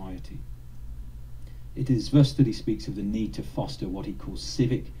society. It is thus that he speaks of the need to foster what he calls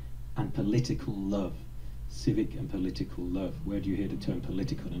civic and political love. Civic and political love. Where do you hear the term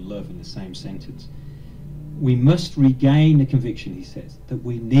political and love in the same sentence? We must regain the conviction, he says, that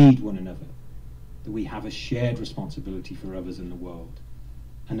we need one another, that we have a shared responsibility for others in the world,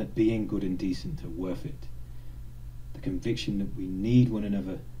 and that being good and decent are worth it. The conviction that we need one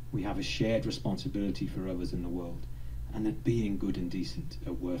another, we have a shared responsibility for others in the world, and that being good and decent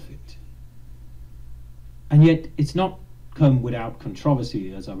are worth it. And yet, it's not come without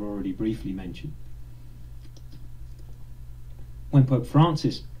controversy, as I've already briefly mentioned. When Pope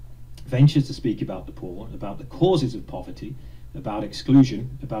Francis ventures to speak about the poor, about the causes of poverty, about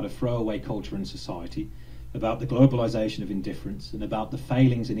exclusion, about a throwaway culture in society, about the globalization of indifference, and about the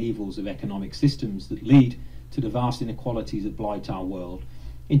failings and evils of economic systems that lead to the vast inequalities that blight our world,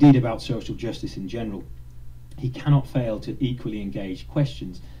 indeed about social justice in general, he cannot fail to equally engage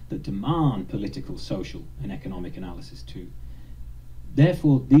questions that demand political, social, and economic analysis too.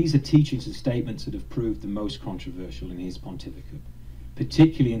 Therefore, these are teachings and statements that have proved the most controversial in his pontificate,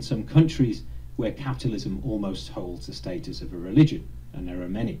 particularly in some countries where capitalism almost holds the status of a religion, and there are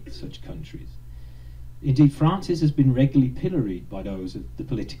many such countries. Indeed, Francis has been regularly pilloried by those of the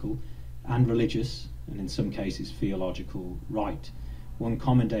political and religious, and in some cases theological, right. One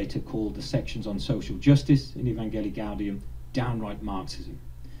commentator called the sections on social justice in Evangelii Gaudium downright Marxism.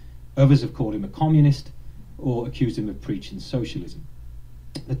 Others have called him a communist or accused him of preaching socialism.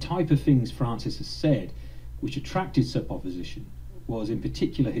 The type of things Francis has said which attracted such opposition was in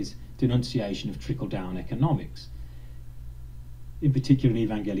particular his denunciation of trickle-down economics. In particular in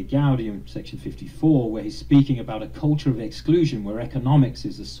Evangelii Gaudium, section 54, where he's speaking about a culture of exclusion where economics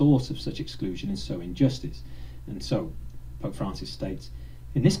is the source of such exclusion and so injustice. And so, Pope Francis states,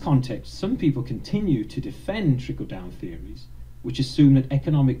 in this context, some people continue to defend trickle-down theories, which assume that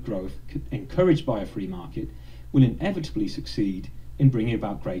economic growth, encouraged by a free market, will inevitably succeed in bringing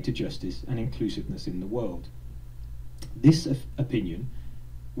about greater justice and inclusiveness in the world. This opinion,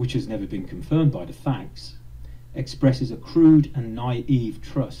 which has never been confirmed by the facts, expresses a crude and naive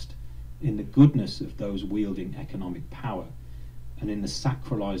trust in the goodness of those wielding economic power and in the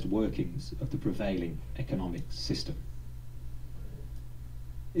sacralized workings of the prevailing economic system.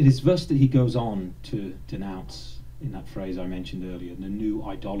 It is thus that he goes on to denounce, in that phrase I mentioned earlier, the new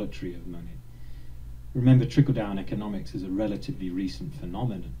idolatry of money. Remember, trickle-down economics is a relatively recent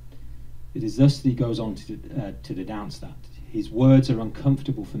phenomenon. It is thus that he goes on to denounce that. His words are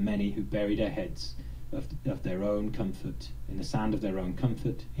uncomfortable for many who bury their heads of their own comfort, in the sand of their own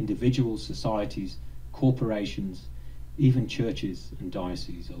comfort, individuals, societies, corporations, even churches and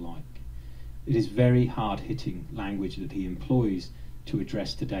dioceses alike. It is very hard-hitting language that he employs to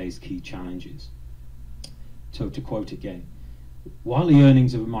address today's key challenges. So to quote again, while the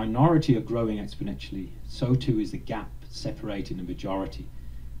earnings of a minority are growing exponentially, so too is the gap separating the majority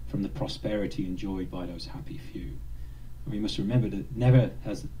from the prosperity enjoyed by those happy few. And we must remember that never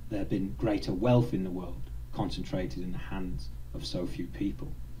has there been greater wealth in the world concentrated in the hands of so few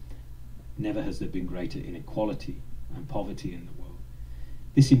people. Never has there been greater inequality and poverty in the world.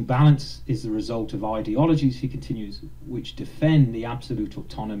 This imbalance is the result of ideologies, he continues, which defend the absolute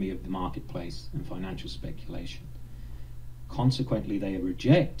autonomy of the marketplace and financial speculation. Consequently, they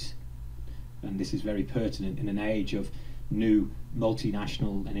reject, and this is very pertinent in an age of new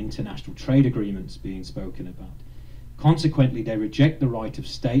multinational and international trade agreements being spoken about. Consequently, they reject the right of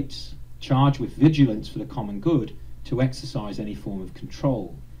states, charged with vigilance for the common good, to exercise any form of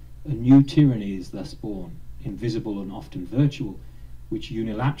control. A new tyranny is thus born, invisible and often virtual, which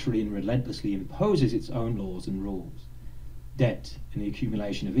unilaterally and relentlessly imposes its own laws and rules. Debt and the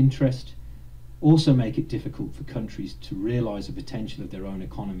accumulation of interest also make it difficult for countries to realise the potential of their own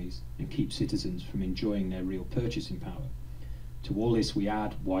economies and keep citizens from enjoying their real purchasing power. To all this we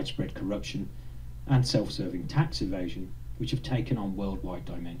add widespread corruption and self-serving tax evasion, which have taken on worldwide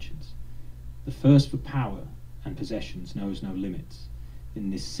dimensions. The thirst for power and possessions knows no limits. In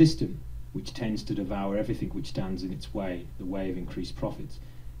this system, which tends to devour everything which stands in its way, the way of increased profits,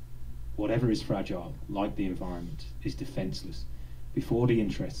 whatever is fragile, like the environment, is defenceless before the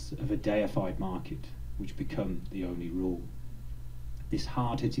interests of a deified market, which become the only rule. This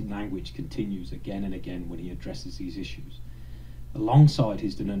hard-hitting language continues again and again when he addresses these issues. Alongside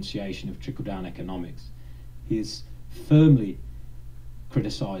his denunciation of trickle-down economics, he has firmly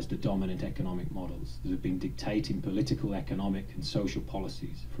criticised the dominant economic models that have been dictating political, economic and social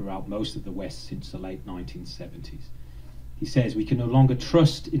policies throughout most of the West since the late 1970s. He says we can no longer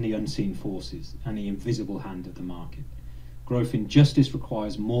trust in the unseen forces and the invisible hand of the market. Growth in justice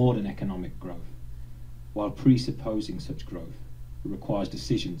requires more than economic growth. While presupposing such growth, it requires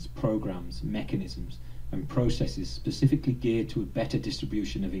decisions, programs, mechanisms and processes specifically geared to a better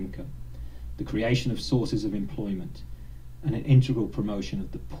distribution of income, the creation of sources of employment, and an integral promotion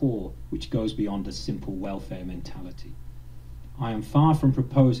of the poor, which goes beyond a simple welfare mentality. I am far from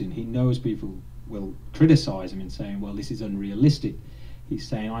proposing, he knows people will criticise him in saying, well, this is unrealistic. He's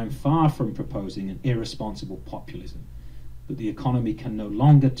saying, I am far from proposing an irresponsible populism, that the economy can no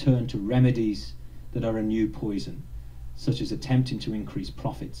longer turn to remedies that are a new poison, such as attempting to increase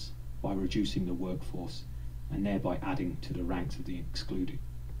profits by reducing the workforce and thereby adding to the ranks of the excluded.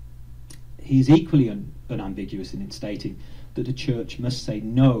 He is equally unambiguous in stating that the Church must say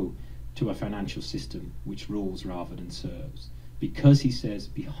no to a financial system which rules rather than serves, because, he says,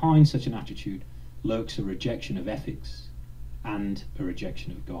 behind such an attitude lurks a rejection of ethics and a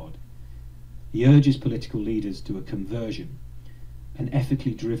rejection of God. He urges political leaders to a conversion, an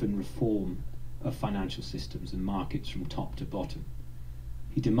ethically driven reform of financial systems and markets from top to bottom.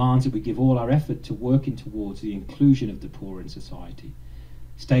 He demands that we give all our effort to working towards the inclusion of the poor in society,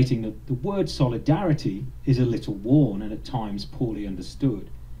 stating that the word solidarity is a little worn and at times poorly understood,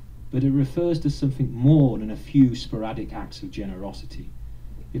 but it refers to something more than a few sporadic acts of generosity.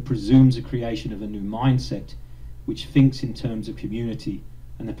 It presumes the creation of a new mindset which thinks in terms of community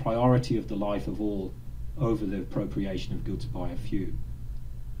and the priority of the life of all over the appropriation of goods by a few.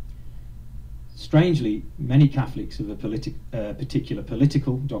 Strangely, many Catholics of a particular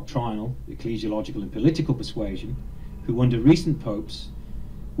political, doctrinal, ecclesiological and political persuasion, who under recent popes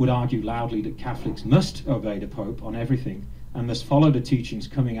would argue loudly that Catholics must obey the Pope on everything and must follow the teachings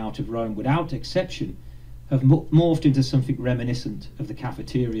coming out of Rome without exception, have morphed into something reminiscent of the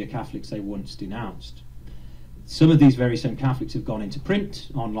cafeteria Catholics they once denounced. Some of these very same Catholics have gone into print,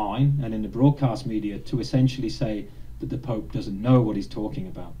 online and in the broadcast media to essentially say that the Pope doesn't know what he's talking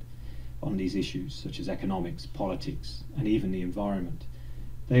about on these issues such as economics, politics and even the environment.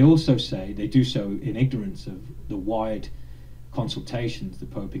 They also say they do so in ignorance of the wide consultations the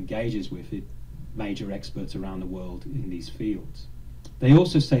Pope engages with major experts around the world in these fields. They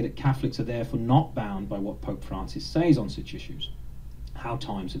also say that Catholics are therefore not bound by what Pope Francis says on such issues. How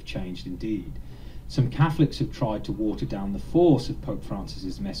times have changed indeed. Some Catholics have tried to water down the force of Pope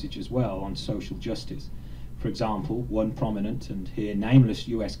Francis's message as well on social justice. For example, one prominent and here nameless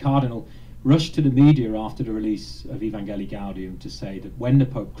US cardinal rushed to the media after the release of Evangelii Gaudium to say that when the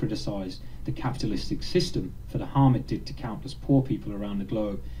Pope criticised the capitalistic system for the harm it did to countless poor people around the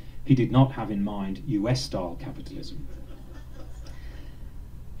globe, he did not have in mind US-style capitalism.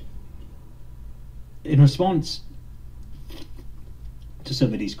 In response to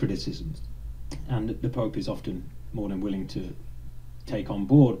some of these criticisms, and the Pope is often more than willing to take on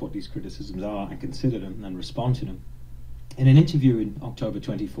board what these criticisms are and consider them and respond to them. In an interview in October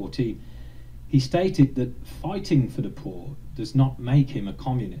 2014, he stated that fighting for the poor does not make him a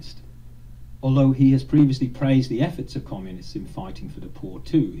communist, although he has previously praised the efforts of communists in fighting for the poor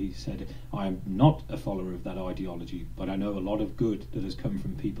too. He said, "I am not a follower of that ideology, but I know a lot of good that has come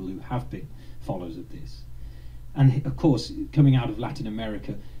from people who have been followers of this." And of course, coming out of Latin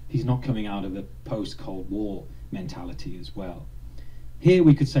America, he's not coming out of a post-Cold War mentality as well. Here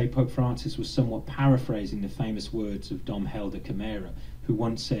we could say Pope Francis was somewhat paraphrasing the famous words of Dom Helder Camara, who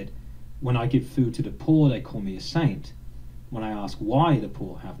once said, "When I give food to the poor, they call me a saint. When I ask why the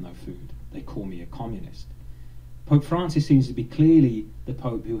poor have no food, they call me a communist." Pope Francis seems to be clearly the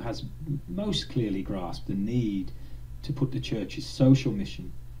Pope who has most clearly grasped the need to put the Church's social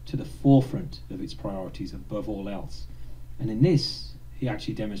mission to the forefront of its priorities above all else. And in this, he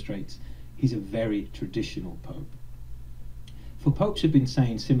actually demonstrates he's a very traditional Pope. For popes have been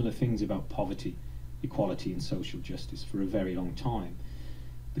saying similar things about poverty, equality and social justice for a very long time.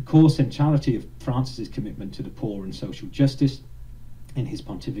 The core centrality of Francis's commitment to the poor and social justice in his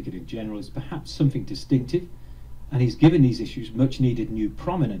pontificate in general is perhaps something distinctive, and he's given these issues much needed new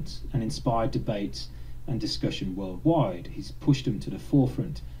prominence and inspired debates and discussion worldwide. He's pushed them to the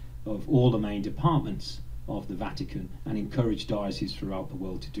forefront of all the main departments of the Vatican and encouraged dioceses throughout the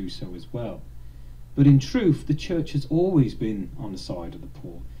world to do so as well. But in truth, the Church has always been on the side of the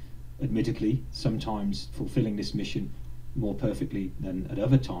poor, admittedly, sometimes fulfilling this mission more perfectly than at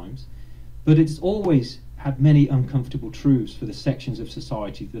other times, but it's always had many uncomfortable truths for the sections of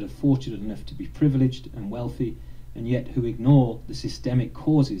society that are fortunate enough to be privileged and wealthy, and yet who ignore the systemic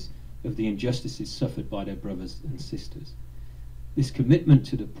causes of the injustices suffered by their brothers and sisters. This commitment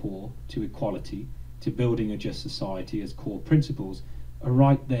to the poor, to equality, to building a just society as core principles are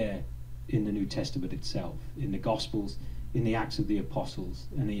right there in the New Testament itself, in the Gospels, in the Acts of the Apostles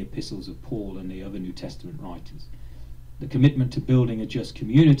and the epistles of Paul and the other New Testament writers. The commitment to building a just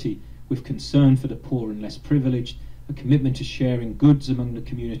community with concern for the poor and less privileged, a commitment to sharing goods among the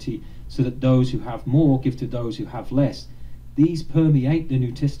community so that those who have more give to those who have less, these permeate the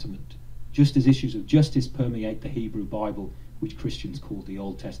New Testament, just as issues of justice permeate the Hebrew Bible, which Christians call the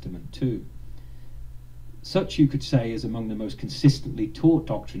Old Testament too. Such, you could say, is among the most consistently taught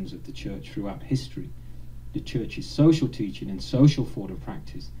doctrines of the Church throughout history. The Church's social teaching and social thought and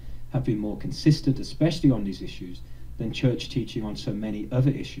practice have been more consistent, especially on these issues, than Church teaching on so many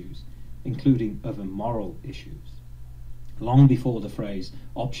other issues, including other moral issues. Long before the phrase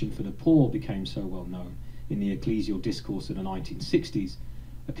option for the poor became so well known in the ecclesial discourse of the 1960s,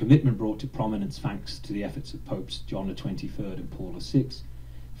 a commitment brought to prominence thanks to the efforts of Popes John the 23rd and Paul VI,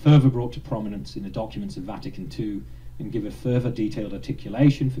 further brought to prominence in the documents of Vatican II, and give a further detailed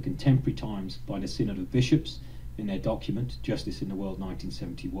articulation for contemporary times by the Synod of Bishops in their document, Justice in the World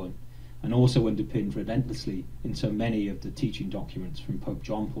 1971, and also underpinned relentlessly in so many of the teaching documents from Pope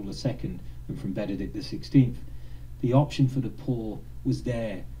John Paul II and from Benedict XVI. the option for the poor was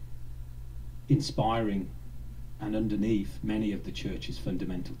there, inspiring and underneath many of the church's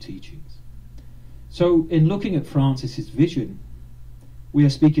fundamental teachings. So in looking at Francis's vision, we are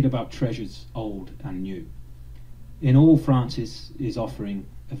speaking about treasures old and new. In all, Francis is offering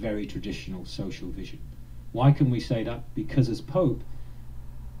a very traditional social vision. Why can we say that? Because as Pope,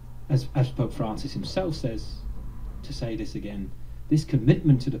 as Pope Francis himself says, to say this again, this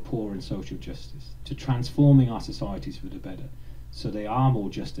commitment to the poor and social justice, to transforming our societies for the better, so they are more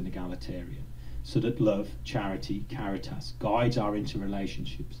just and egalitarian, so that love, charity, caritas guides our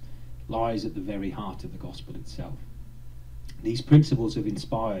interrelationships, lies at the very heart of the gospel itself. These principles have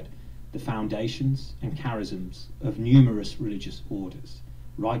inspired the foundations and charisms of numerous religious orders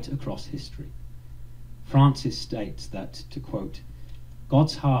right across history. Francis states that, to quote,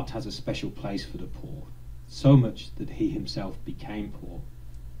 God's heart has a special place for the poor, so much that he himself became poor,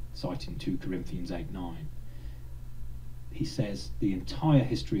 citing 2 Corinthians 8:9. He says the entire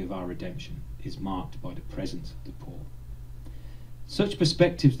history of our redemption is marked by the presence of the poor. Such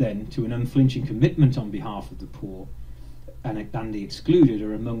perspectives then to an unflinching commitment on behalf of the poor and the excluded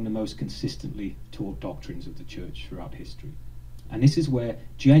are among the most consistently taught doctrines of the church throughout history. And this is where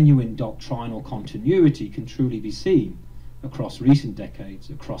genuine doctrinal continuity can truly be seen across recent decades,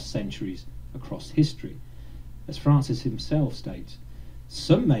 across centuries, across history. As Francis himself states,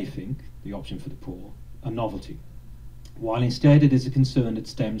 some may think the option for the poor a novelty, while instead it is a concern that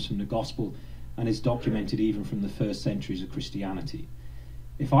stems from the gospel and is documented even from the first centuries of Christianity.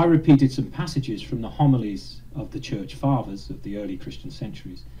 If I repeated some passages from the homilies of the church fathers of the early Christian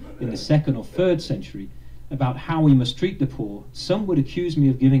centuries in the 2nd or 3rd century about how we must treat the poor, some would accuse me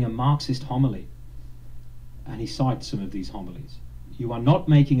of giving a Marxist homily. And he cites some of these homilies. You are not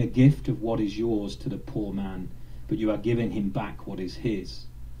making a gift of what is yours to the poor man, but you are giving him back what is his.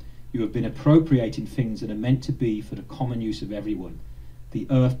 You have been appropriating things that are meant to be for the common use of everyone. The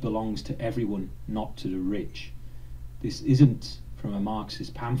earth belongs to everyone, not to the rich. This isn't from a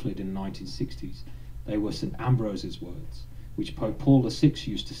Marxist pamphlet in the 1960s. They were St. Ambrose's words, which Pope Paul VI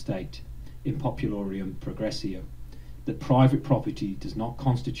used to state in Popularium Progressio, that private property does not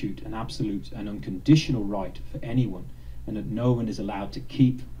constitute an absolute and unconditional right for anyone, and that no one is allowed to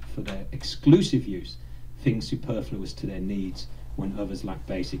keep for their exclusive use things superfluous to their needs when others lack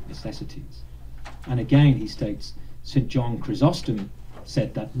basic necessities. And again he states, St. John Chrysostom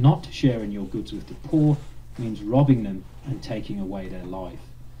said that not sharing your goods with the poor means robbing them and taking away their life.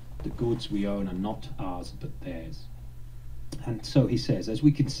 The goods we own are not ours but theirs. And so he says, as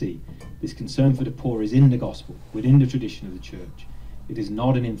we can see, this concern for the poor is in the gospel, within the tradition of the church. It is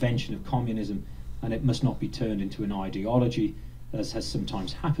not an invention of communism, and it must not be turned into an ideology, as has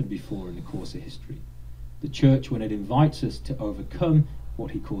sometimes happened before in the course of history. The church, when it invites us to overcome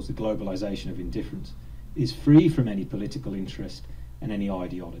what he calls the globalization of indifference, is free from any political interest and any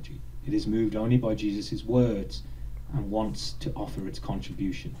ideology. It is moved only by Jesus' words and wants to offer its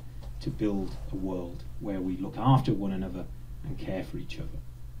contribution to build a world where we look after one another and care for each other.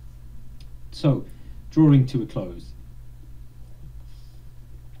 So, drawing to a close,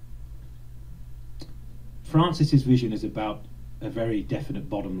 Francis's vision is about a very definite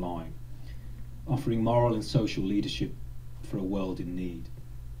bottom line, offering moral and social leadership for a world in need.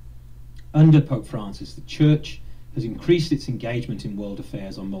 Under Pope Francis, the Church has increased its engagement in world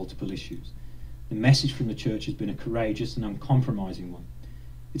affairs on multiple issues. The message from the Church has been a courageous and uncompromising one.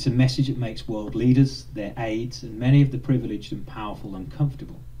 It's a message that makes world leaders, their aides, and many of the privileged and powerful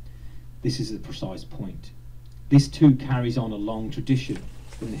uncomfortable. This is the precise point. This too carries on a long tradition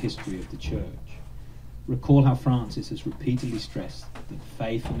in the history of the Church. Recall how Francis has repeatedly stressed that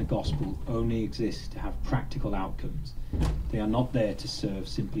faith and the gospel only exist to have practical outcomes. They are not there to serve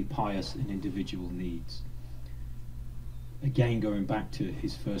simply pious and individual needs. Again, going back to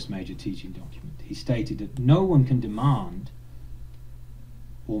his first major teaching document, he stated that no one can demand,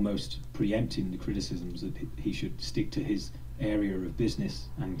 almost preempting the criticisms that he should stick to his area of business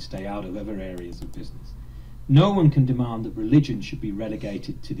and stay out of other areas of business. No one can demand that religion should be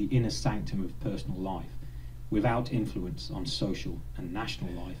relegated to the inner sanctum of personal life, without influence on social and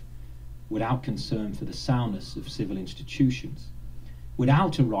national life, without concern for the soundness of civil institutions,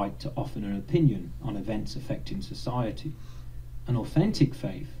 without a right to offer an opinion on events affecting society. An authentic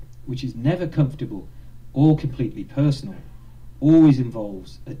faith, which is never comfortable or completely personal, always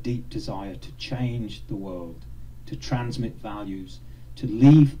involves a deep desire to change the world, to transmit values, to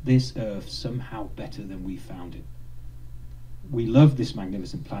leave this earth somehow better than we found it. We love this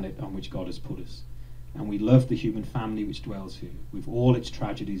magnificent planet on which God has put us, and we love the human family which dwells here, with all its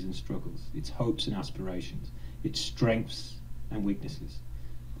tragedies and struggles, its hopes and aspirations, its strengths and weaknesses.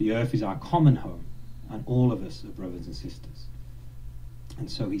 The earth is our common home, and all of us are brothers and sisters. And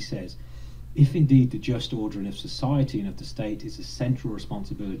so he says, if indeed the just ordering of society and of the state is a central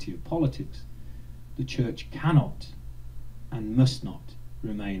responsibility of politics, the church cannot and must not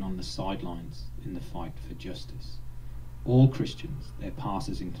remain on the sidelines in the fight for justice. All Christians, their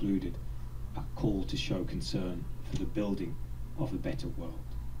pastors included, are called to show concern for the building of a better world.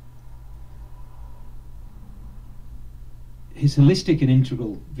 His holistic and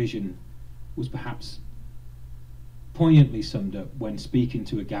integral vision was perhaps poignantly summed up when speaking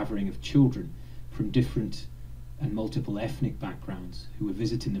to a gathering of children from different and multiple ethnic backgrounds who were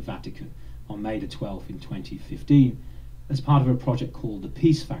visiting the Vatican on May the 12th in 2015 as part of a project called the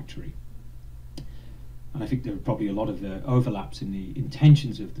Peace Factory. And I think there are probably a lot of overlaps in the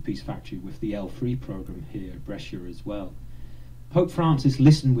intentions of the Peace Factory with the L3 program here at Brescia as well. Pope Francis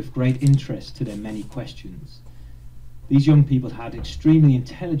listened with great interest to their many questions. These young people had extremely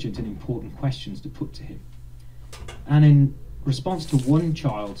intelligent and important questions to put to him. And in response to one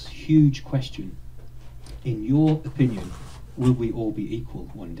child's huge question, in your opinion, will we all be equal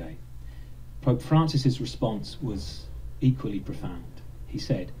one day? Pope Francis's response was equally profound. He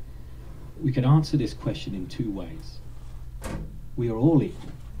said, we can answer this question in two ways. We are all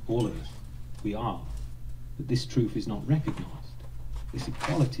equal, all of us. We are. But this truth is not recognized. This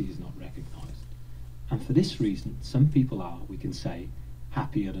equality is not recognized. And for this reason, some people are, we can say,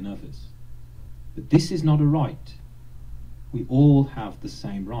 happier than others. But this is not a right. We all have the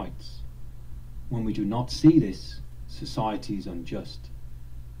same rights. When we do not see this, society is unjust.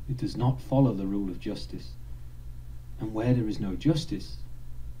 It does not follow the rule of justice. And where there is no justice,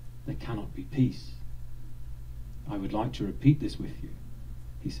 there cannot be peace. I would like to repeat this with you,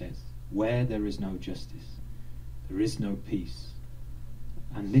 he says. Where there is no justice, there is no peace.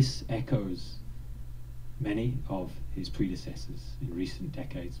 And this echoes many of his predecessors in recent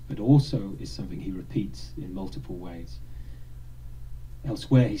decades, but also is something he repeats in multiple ways.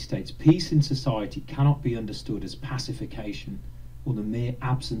 Elsewhere he states, peace in society cannot be understood as pacification or the mere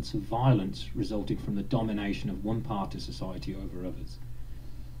absence of violence resulting from the domination of one part of society over others.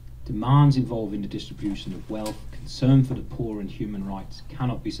 Demands involving the distribution of wealth, concern for the poor and human rights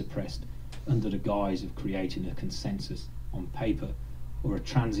cannot be suppressed under the guise of creating a consensus on paper or a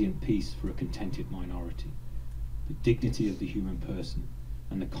transient peace for a contented minority. The dignity of the human person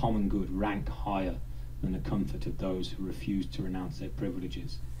and the common good rank higher than the comfort of those who refuse to renounce their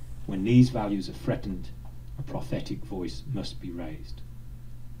privileges. When these values are threatened, a prophetic voice must be raised.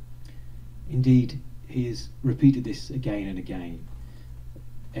 Indeed, he has repeated this again and again,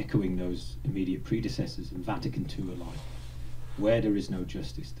 echoing those immediate predecessors and Vatican II alike. Where there is no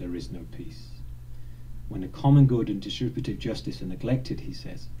justice, there is no peace. When the common good and distributive justice are neglected, he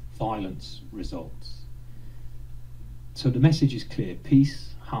says, violence results. So the message is clear.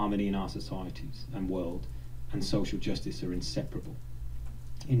 Peace, harmony in our societies and world, and social justice are inseparable.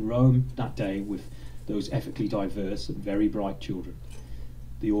 In Rome that day, with those ethically diverse and very bright children,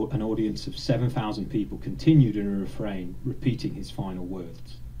 an audience of 7,000 people continued in a refrain, repeating his final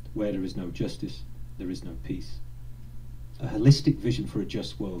words. Where there is no justice, there is no peace. A holistic vision for a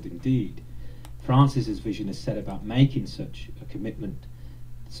just world indeed. Francis's vision is set about making such a commitment,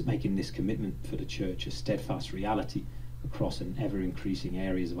 making this commitment for the Church a steadfast reality across an ever-increasing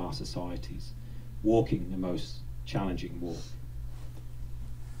areas of our societies, walking the most challenging walk.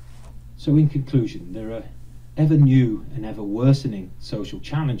 So in conclusion, there are ever new and ever worsening social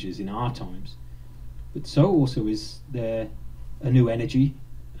challenges in our times, but so also is there a new energy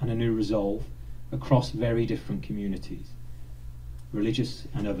and a new resolve across very different communities, religious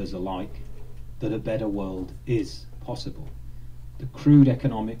and others alike, that a better world is possible. The crude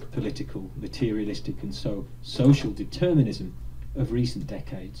economic, political, materialistic and so social determinism of recent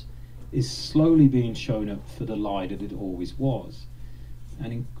decades is slowly being shown up for the lie that it always was.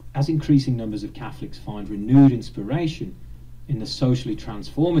 And as increasing numbers of Catholics find renewed inspiration in the socially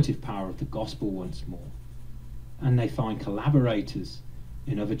transformative power of the gospel once more, and they find collaborators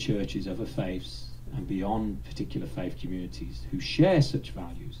in other churches, other faiths, and beyond particular faith communities who share such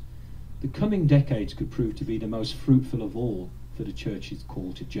values, the coming decades could prove to be the most fruitful of all for the Church's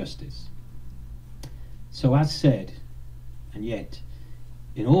call to justice. So as said, and yet,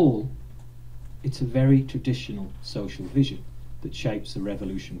 in all, it's a very traditional social vision that shapes the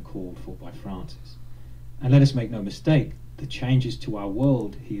revolution called for by Francis. And let us make no mistake, the changes to our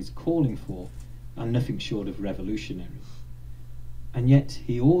world he is calling for are nothing short of revolutionary. And yet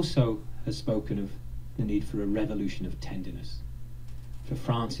he also has spoken of the need for a revolution of tenderness. For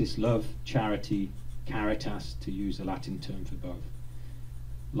Francis, love, charity, caritas, to use a Latin term for both,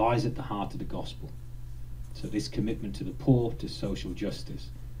 lies at the heart of the gospel. So this commitment to the poor, to social justice,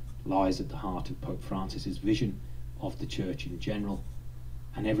 lies at the heart of Pope Francis's vision of the Church in general,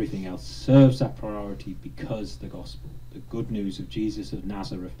 and everything else serves that priority because the gospel, the good news of Jesus of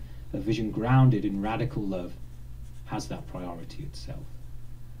Nazareth, a vision grounded in radical love, has that priority itself.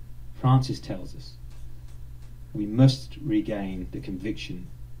 Francis tells us we must regain the conviction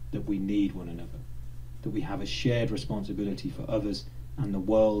that we need one another, that we have a shared responsibility for others and the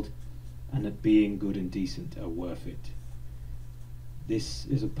world, and that being good and decent are worth it. This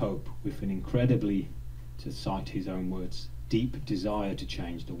is a Pope with an incredibly, to cite his own words, deep desire to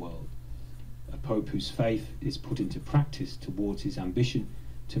change the world. A Pope whose faith is put into practice towards his ambition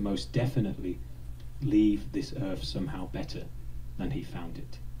to most definitely leave this earth somehow better than he found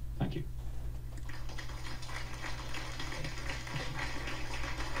it. Thank you.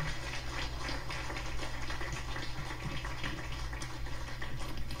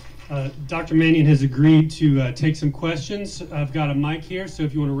 Dr. Mannion has agreed to take some questions. I've got a mic here, so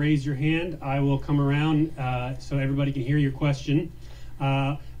if you want to raise your hand, I will come around so everybody can hear your question.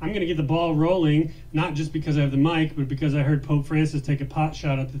 I'm going to get the ball rolling, not just because I have the mic, but because I heard Pope Francis take a pot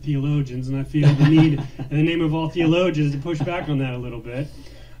shot at the theologians, and I feel the need, in the name of all theologians, to push back on that a little bit.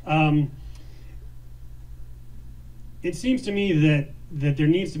 It seems to me that there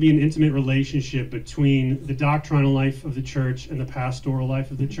needs to be an intimate relationship between the doctrinal life of the church and the pastoral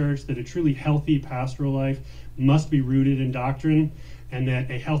life of the church, that a truly healthy pastoral life must be rooted in doctrine, and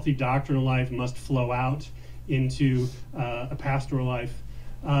that a healthy doctrinal life must flow out into a pastoral life.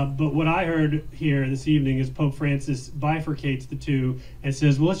 But what I heard here this evening is Pope Francis bifurcates the two and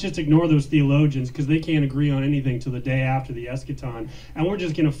says, well, let's just ignore those theologians because they can't agree on anything till the day after the eschaton, and we're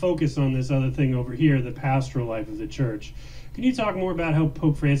just going to focus on this other thing over here, the pastoral life of the church. Can you talk more about how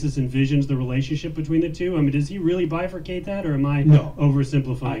Pope Francis envisions the relationship between the two? I mean, does he really bifurcate that, or am I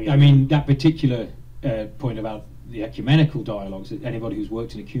oversimplifying it? I mean, that particular point about the ecumenical dialogues, anybody who's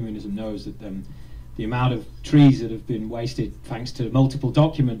worked in ecumenism knows that the amount of trees that have been wasted thanks to multiple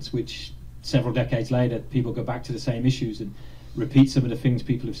documents, which several decades later people go back to the same issues and repeat some of the things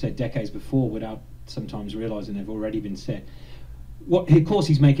people have said decades before without sometimes realizing they've already been said. Of course,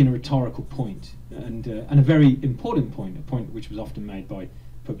 he's making a rhetorical point, and a very important point, a point which was often made by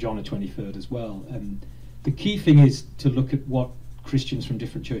Pope John the 23rd as well. The key thing is to look at what Christians from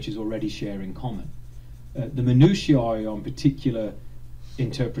different churches already share in common. The minutiae on particular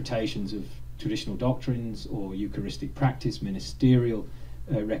interpretations of traditional doctrines or Eucharistic practice, ministerial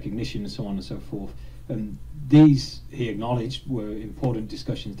recognition, and so on and so forth. These, he acknowledged, were important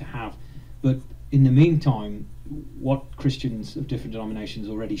discussions to have, but in the meantime, what Christians of different denominations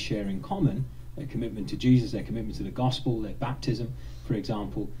already share in common, their commitment to Jesus, their commitment to the gospel, their baptism, for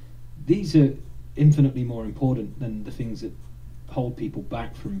example, these are infinitely more important than the things that hold people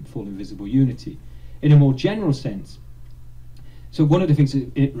back from full and visible unity. In a more general sense, so one of the things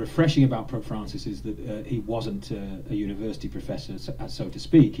refreshing about Pope Francis is that he wasn't a university professor, so to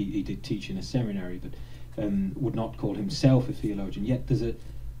speak. He did teach in a seminary, but would not call himself a theologian. Yet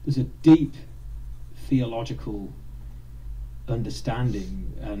there's a deep theological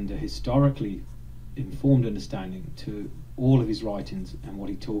understanding and a historically informed understanding to all of his writings and what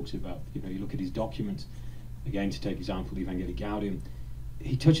he talks about. You know, you look at his documents, again to take example, the Evangelii Gaudium,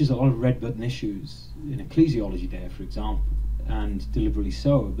 he touches a lot of red button issues in ecclesiology there, for example, and deliberately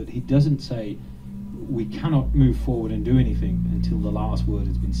so, but he doesn't say we cannot move forward and do anything until the last word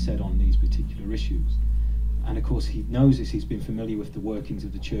has been said on these particular issues. And of course he knows this, he's been familiar with the workings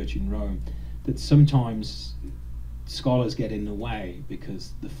of the church in Rome, that sometimes scholars get in the way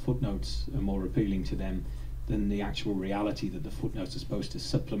because the footnotes are more appealing to them than the actual reality that the footnotes are supposed to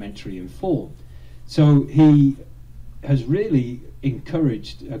supplementary inform. So he has really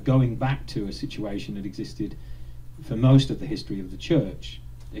encouraged going back to a situation that existed for most of the history of the church,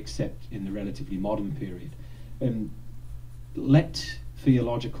 except in the relatively modern period. Let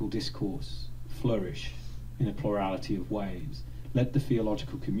theological discourse flourish in a plurality of ways. Let the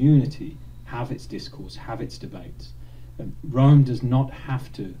theological community have its discourse, have its debates. Rome does not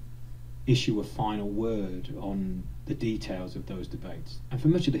have to issue a final word on the details of those debates. And for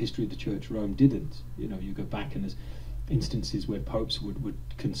much of the history of the church, Rome didn't. You know, you go back and there's instances where popes would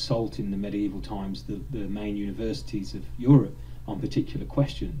consult in the medieval times the main universities of Europe on particular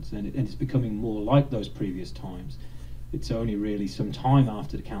questions, and it's becoming more like those previous times. It's only really some time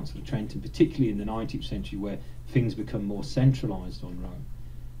after the Council of Trent, and particularly in the 19th century, where things become more centralised on Rome.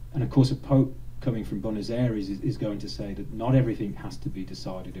 And of course a pope coming from Buenos Aires is going to say that not everything has to be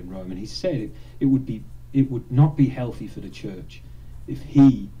decided in Rome, and he said it would not be healthy for the church if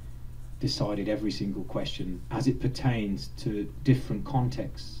he decided every single question as it pertains to different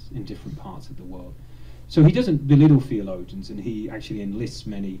contexts in different parts of the world. So he doesn't belittle theologians, and he actually enlists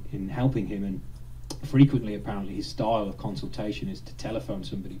many in helping him, and frequently apparently his style of consultation is to telephone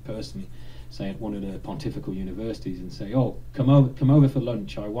somebody personally, say at one of the pontifical universities, and say, oh, come over for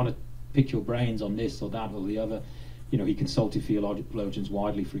lunch, I want to pick your brains on this or that or the other. You know, he consulted theologians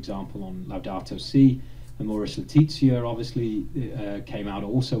widely, for example, on Laudato Si. Amoris Laetitia obviously came out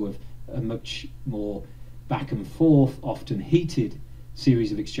also of a much more back and forth, often heated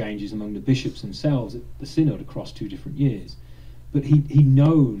series of exchanges among the bishops themselves at the synod across 2 different years. But he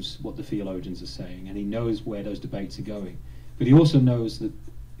knows what the theologians are saying, and he knows where those debates are going. But he also knows that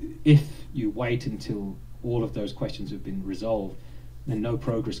if you wait until all of those questions have been resolved, then no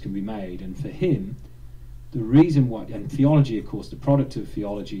progress can be made. And for him, the reason why, and theology, of course, the product of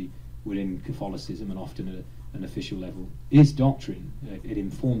theology within Catholicism and often at an official level, is doctrine. It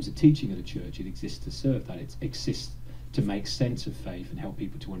informs the teaching of the church. It exists to serve that. It exists to make sense of faith and help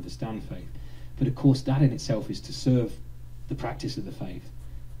people to understand faith. But of course that in itself is to serve the practice of the faith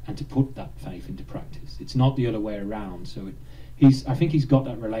and to put that faith into practice. It's not the other way around. So I think he's got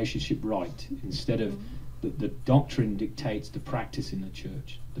that relationship right. Instead of the doctrine dictates the practice in the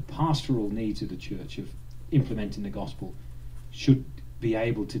church, the pastoral needs of the church of implementing the gospel should be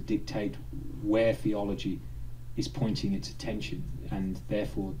able to dictate where theology is pointing its attention, and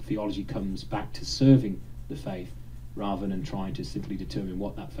therefore theology comes back to serving the faith rather than trying to simply determine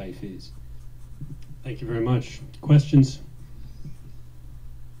what that faith is. Thank you very much. Questions?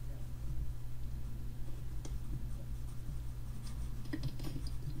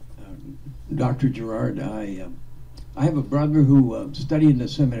 Dr. Gerard, I have a brother who studied in the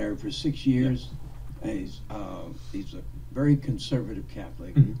seminary for 6 years. He's a very conservative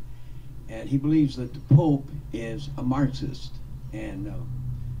Catholic, and he believes that the Pope is a Marxist, and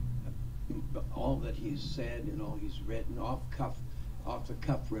all that he's said and all he's written, off the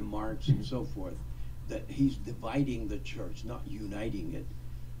cuff remarks and so forth, that he's dividing the church, not uniting it.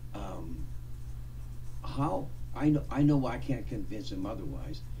 How I know I can't convince him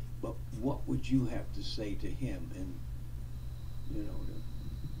otherwise, but what would you have to say to him? And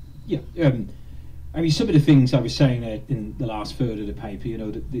I mean, some of the things I was saying there in the last third of the paper,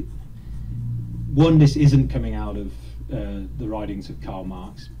 one, this isn't coming out of the writings of Karl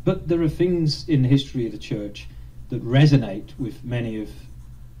Marx, but there are things in the history of the church that resonate with many of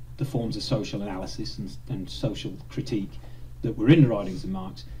the forms of social analysis and social critique that were in the writings of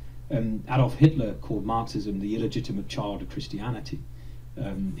Marx. Adolf Hitler called Marxism the illegitimate child of Christianity.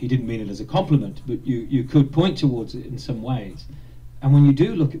 He didn't mean it as a compliment, but you could point towards it in some ways. And when you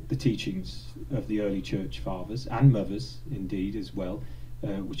do look at the teachings of the early church fathers and mothers, indeed, as well,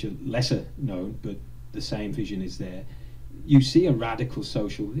 which are lesser known, but the same vision is there, you see a radical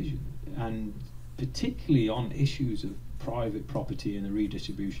social vision, and particularly on issues of private property and the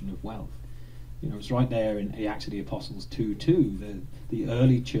redistribution of wealth. It's right there in the Acts of the Apostles 2:2. The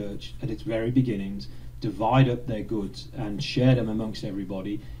early church, at its very beginnings, divide up their goods and share them amongst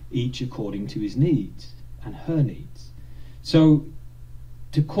everybody, each according to his needs and her needs. So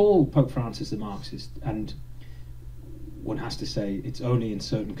to call Pope Francis a Marxist, and one has to say it's only in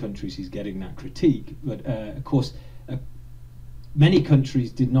certain countries he's getting that critique, but of course many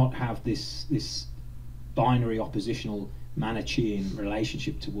countries did not have this binary oppositional Manichaean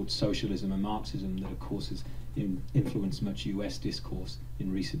relationship towards socialism and Marxism that of course has influenced much US discourse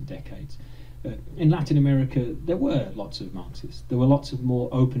in recent decades. In Latin America there were lots of Marxists. There were lots of more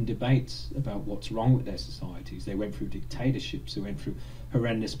open debates about what's wrong with their societies. They went through dictatorships, they went through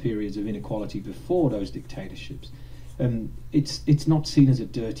horrendous periods of inequality before those dictatorships. It's not seen as a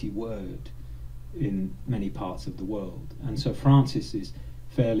dirty word in many parts of the world, and so Francis is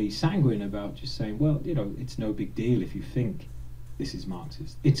fairly sanguine about just saying, well, it's no big deal if you think this is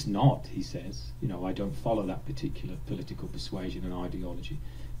Marxist. It's not, he says. I don't follow that particular political persuasion and ideology.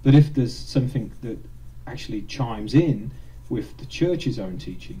 But if there's something that actually chimes in with the church's own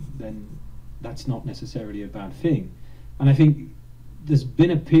teaching, then that's not necessarily a bad thing. And I think there's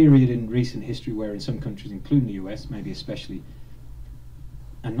been a period in recent history where in some countries, including the US, maybe especially,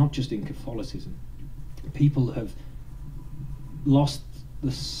 and not just in Catholicism, people have lost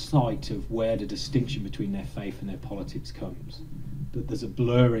the sight of where the distinction between their faith and their politics comes. That there's a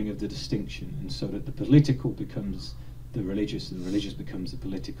blurring of the distinction, and so that the political becomes the religious and the religious becomes the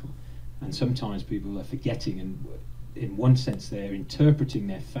political. And sometimes people are forgetting, and in one sense they're interpreting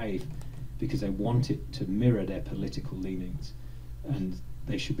their faith because they want it to mirror their political leanings, and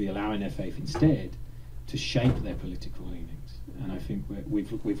they should be allowing their faith instead to shape their political leanings. And I think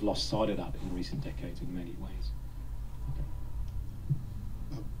we've lost sight of that in recent decades in many ways.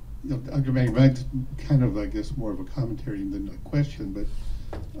 Dr. Manning, that's kind of, I guess, more of a commentary than a question, but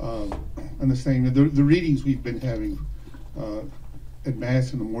on the same, the readings we've been having at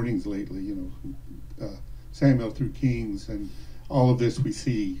Mass in the mornings lately, you know, Samuel through Kings, and all of this we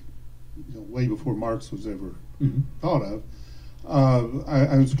see, you know, way before Marx was ever thought of.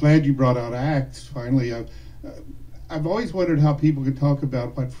 I was glad you brought out Acts, finally. I've always wondered how people could talk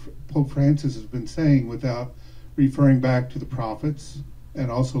about what Pope Francis has been saying without referring back to the prophets and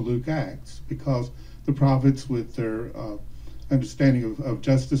also Luke Acts, because the prophets, with their understanding of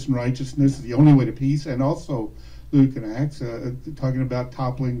justice and righteousness, is the only way to peace, and also Luke and Acts talking about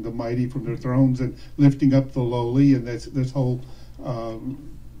toppling the mighty from their thrones and lifting up the lowly, and this whole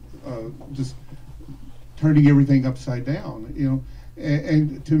just turning everything upside down, you know.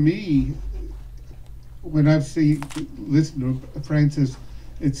 And to me, when I've listened to Francis,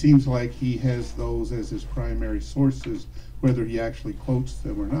 it seems like he has those as his primary sources, whether he actually quotes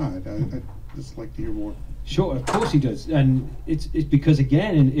them or not. I'd just like to hear more. Sure, of course he does, and it's because,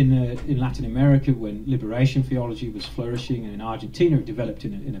 again, in Latin America, when liberation theology was flourishing, and in Argentina it developed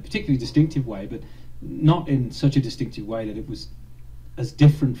in a particularly distinctive way, but not in such a distinctive way that it was as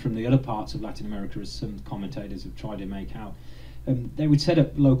different from the other parts of Latin America as some commentators have tried to make out. They would set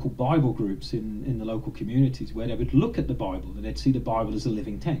up local Bible groups in the local communities where they would look at the Bible and they'd see the Bible as a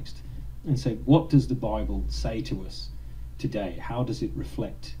living text and say, what does the Bible say to us today? How does it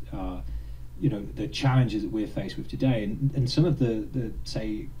reflect you know, the challenges that we're faced with today? And some of the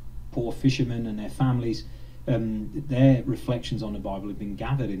say, poor fishermen and their families, their reflections on the Bible have been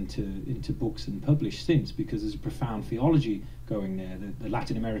gathered into books and published since, because there's a profound theology going there. The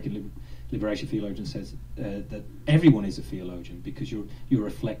Latin American liberation theologian says that everyone is a theologian because you're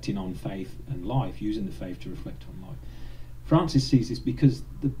reflecting on faith and life, using the faith to reflect on life. Francis sees this because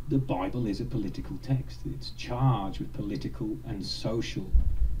the Bible is a political text. It's charged with political and social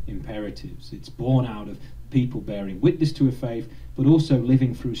imperatives. It's born out of people bearing witness to a faith, but also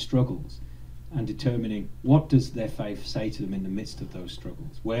living through struggles and determining what does their faith say to them in the midst of those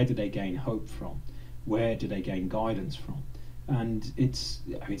struggles. Where do they gain hope from? Where do they gain guidance from? And it's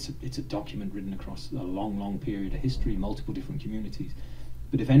a document written across a long period of history, multiple different communities.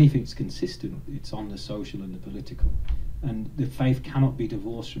 But if anything's consistent, it's on the social and the political. And the faith cannot be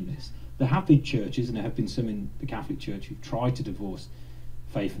divorced from this. There have been churches, and there have been some in the Catholic Church, who've tried to divorce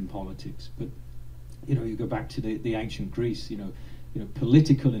faith and politics. But you know, you go back to the ancient Greece, you know,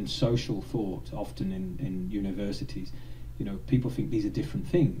 political and social thought, often in universities, you know, people think these are different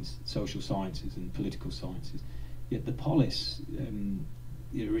things, social sciences and political sciences. Yet the polis,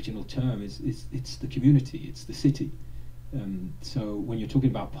 the original term, it's the community, it's the city. So when you're talking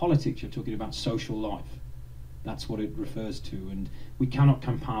about politics, you're talking about social life. That's what it refers to, and we cannot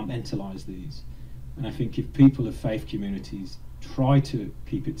compartmentalize these. And I think if people of faith communities try to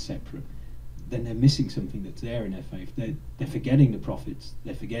keep it separate, then they're missing something that's there in their faith. They're forgetting the prophets,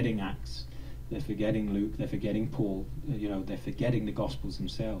 they're forgetting Acts, they're forgetting Luke, they're forgetting Paul, you know, they're forgetting the Gospels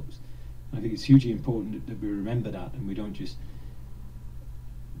themselves. I think it's hugely important that we remember that, and we don't just,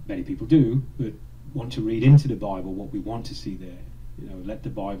 many people do, but want to read into the Bible what we want to see there. You know, let the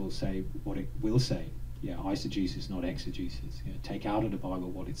Bible say what it will say. Yeah, eisegesis, not exegesis. You know, take out of the Bible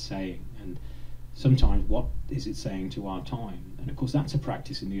what it's saying, and sometimes what is it saying to our time. And of course that's a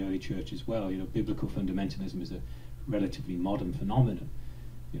practice in the early church as well. You know, biblical fundamentalism is a relatively modern phenomenon.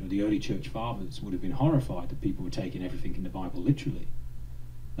 You know, the early church fathers would have been horrified that people were taking everything in the Bible literally.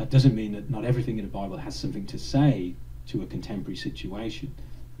 That doesn't mean that not everything in the Bible has something to say to a contemporary situation.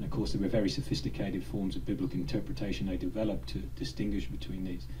 And of course there were very sophisticated forms of biblical interpretation they developed to distinguish between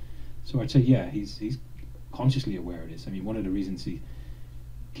these. So I'd say, yeah, he's consciously aware of this. I mean, one of the reasons he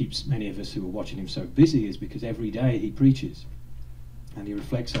keeps many of us who are watching him so busy is because every day he preaches and he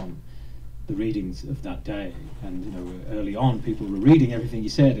reflects on the readings of that day. And you know, early on people were reading everything he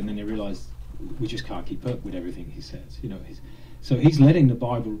said, and then they realized we just can't keep up with everything he says. You know, so he's letting the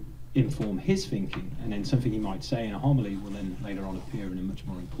Bible inform his thinking, and then something he might say in a homily will then later on appear in a much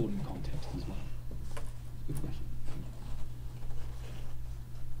more important context as well. Good question.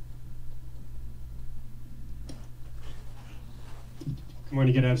 Come on,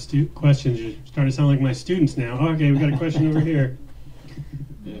 you gotta have questions. You're starting to sound like my students now. Oh, okay, we got a question over here.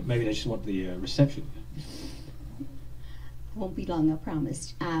 Maybe they just want the reception. Won't be long, I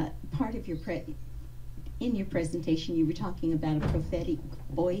promise. Part of your in your presentation, you were talking about a prophetic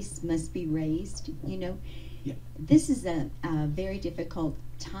voice must be raised. You know, yeah. This is a very difficult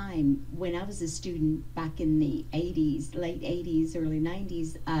time. When I was a student back in the 80s, late 80s, early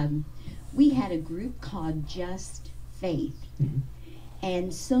 90s, we had a group called Just Faith. Mm-hmm.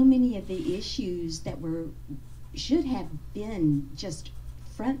 And so many of the issues that should have been just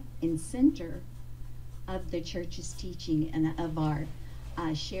front and center of the church's teaching and of our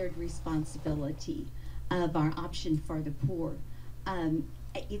shared responsibility of our option for the poor.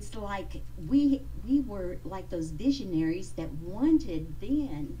 It's like we were like those visionaries that wanted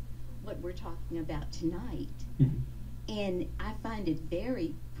then what we're talking about tonight. Mm-hmm. And I find it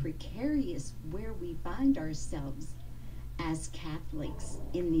very precarious where we find ourselves as Catholics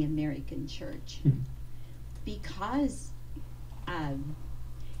in the American church. Mm-hmm. Because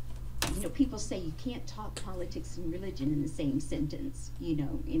people say you can't talk politics and religion in the same sentence,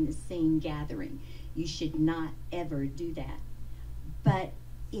 in the same gathering. You should not ever do that. But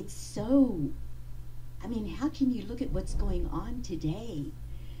it's so, how can you look at what's going on today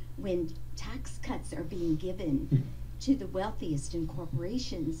when tax cuts are being given to the wealthiest in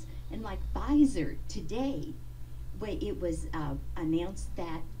corporations, and like Pfizer today, where it was announced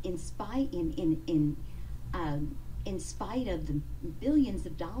that in spite of the billions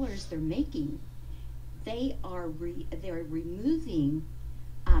of dollars they're making, they're removing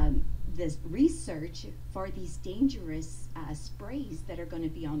this research for these dangerous sprays that are going to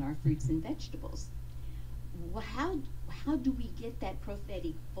be on our fruits and vegetables. Well, how do we get that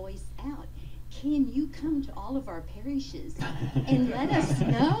prophetic voice out? Can you come to all of our parishes and let us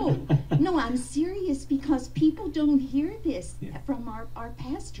know? No, I'm serious, because people don't hear this from our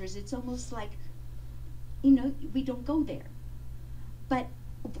pastors. It's almost like, we don't go there. But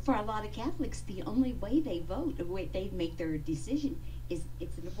for a lot of Catholics, the only way they vote, the way they make their decision, is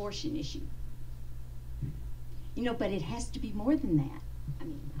it's an abortion issue. But it has to be more than that.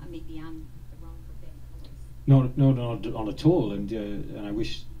 Maybe I'm the wrong prophetic voice. No, not at all. And I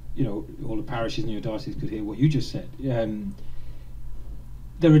wish all the parishes in your diocese could hear what you just said.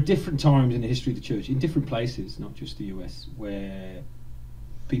 There are different times in the history of the church, in different places, not just the US, where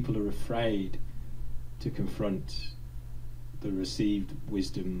people are afraid to confront the received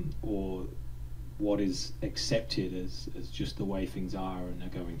wisdom or what is accepted as just the way things are and are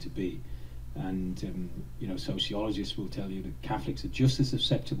going to be. And sociologists will tell you that Catholics are just as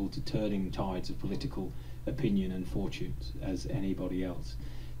susceptible to turning tides of political opinion and fortunes as anybody else.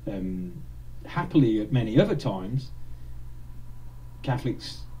 Happily, at many other times,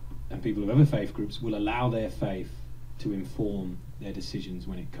 Catholics and people of other faith groups will allow their faith to inform their decisions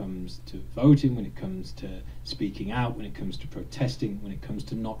when it comes to voting, when it comes to speaking out, when it comes to protesting, when it comes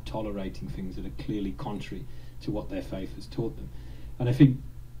to not tolerating things that are clearly contrary to what their faith has taught them. And I think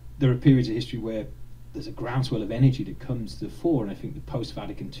there are periods of history where there's a groundswell of energy that comes to the fore, and I think the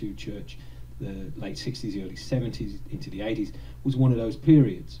post-Vatican II church, the late 60s, early 70s, into the 80s, was one of those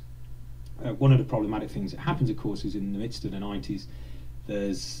periods. One of the problematic things that happens, of course, is in the midst of the 90s,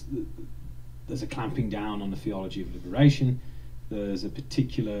 there's a clamping down on the theology of liberation. There's a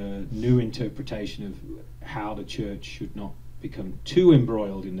particular new interpretation of how the church should not become too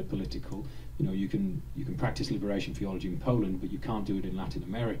embroiled in the political. You can practice liberation theology in Poland, but you can't do it in Latin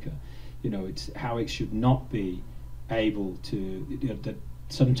America. It's how it should not be able to, that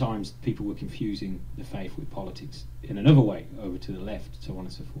sometimes people were confusing the faith with politics in another way, over to the left, so on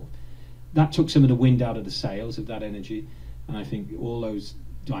and so forth. That took some of the wind out of the sails of that energy, and I think all those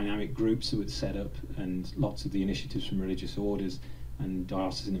dynamic groups that were set up and lots of the initiatives from religious orders and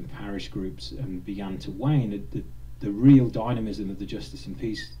diocesan and parish groups began to wane. The real dynamism of the justice and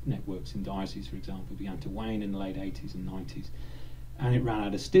peace networks in dioceses, for example, began to wane in the late 80s and 90s, and it ran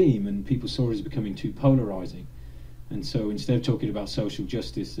out of steam, and people saw it as becoming too polarizing. And so instead of talking about social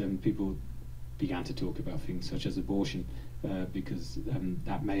justice, people began to talk about things such as abortion, because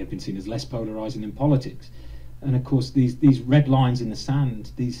that may have been seen as less polarizing than politics. And of course, these red lines in the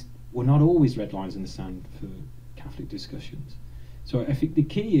sand, these were not always red lines in the sand for Catholic discussions. So I think the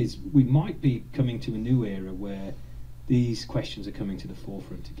key is we might be coming to a new era where these questions are coming to the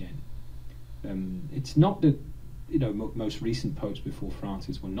forefront again. It's not that most recent popes before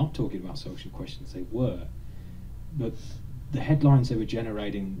Francis were not talking about social questions, they were, but the headlines they were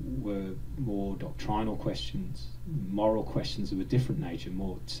generating were more doctrinal questions, moral questions of a different nature,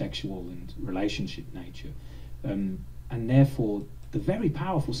 more sexual and relationship nature. And therefore, the very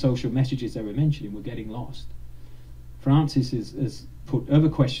powerful social messages they were mentioning were getting lost. Francis has put other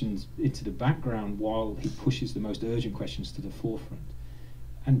questions into the background while he pushes the most urgent questions to the forefront.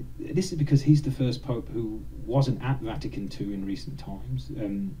 And this is because he's the first pope who wasn't at Vatican II in recent times.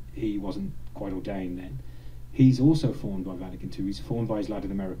 He wasn't quite ordained then. He's also formed by Vatican II. He's formed by his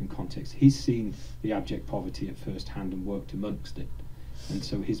Latin American context. He's seen the abject poverty at first hand and worked amongst it. And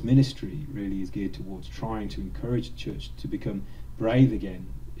so his ministry really is geared towards trying to encourage the church to become brave again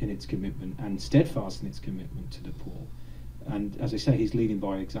in its commitment and steadfast in its commitment to the poor. And as I say, he's leading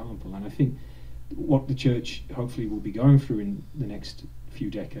by example. And I think what the church hopefully will be going through in the next few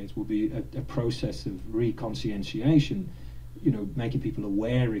decades will be a process of reconscientiation making people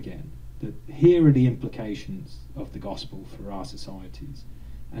aware again that here are the implications of the gospel for our societies,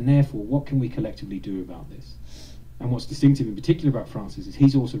 and therefore what can we collectively do about this. And what's distinctive in particular about Francis is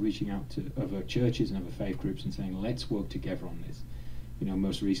he's also reaching out to other churches and other faith groups and saying, let's work together on this.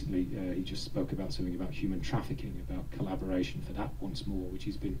 Most recently he just spoke about something about human trafficking, about collaboration for that once more, which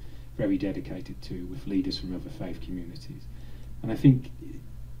he's been very dedicated to with leaders from other faith communities. And I think,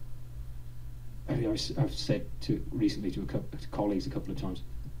 I've said recently to colleagues a couple of times,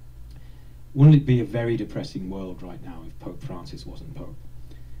 wouldn't it be a very depressing world right now if Pope Francis wasn't Pope?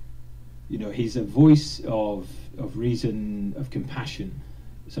 He's a voice of reason, of compassion,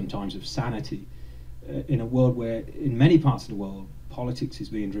 sometimes of sanity, in a world where, in many parts of the world, politics is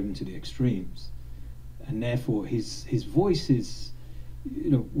being driven to the extremes. And therefore his voice is,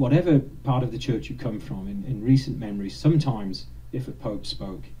 whatever part of the church you come from, in recent memory, sometimes if a Pope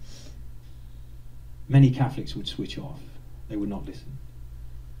spoke, many Catholics would switch off. They would not listen.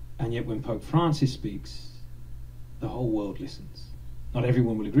 And yet when Pope Francis speaks, the whole world listens. Not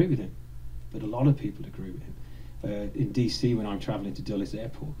everyone will agree with him, but a lot of people agree with him. In DC, when I'm traveling to Dulles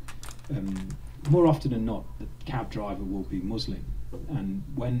Airport, more often than not, the cab driver will be Muslim. And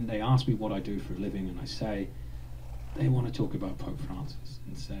when they ask me what I do for a living, and I say, they want to talk about Pope Francis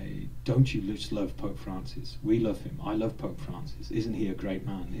and say, don't you just love Pope Francis? We love him. I love Pope Francis. Isn't he a great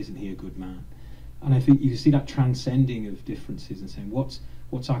man? Isn't he a good man? And I think you see that transcending of differences and saying,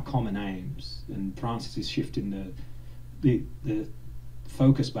 what's our common aims? And Francis is shifting the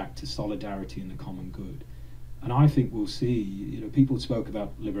focus back to solidarity and the common good. And I think we'll see, people spoke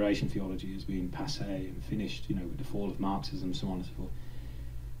about liberation theology as being passé and finished, with the fall of Marxism and so on and so forth.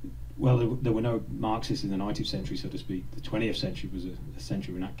 Well, there were no Marxists in the 19th century, so to speak. The 20th century was a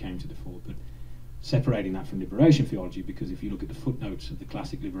century when that came to the fore. But separating that from liberation theology, because if you look at the footnotes of the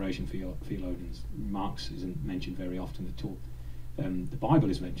classic liberation theologians, Marx isn't mentioned very often at all. The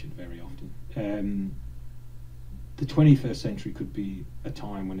Bible is mentioned very often. The 21st century could be a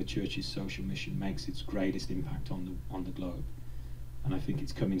time when the church's social mission makes its greatest impact on the globe, and I think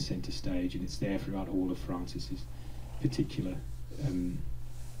it's coming centre stage, and it's there throughout all of Francis's particular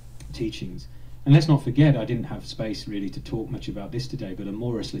teachings. And let's not forget, I didn't have space really to talk much about this today, but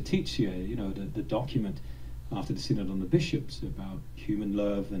Amoris Laetitia, the document after the Synod on the Bishops about human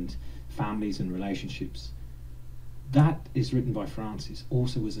love and families and relationships, that is written by Francis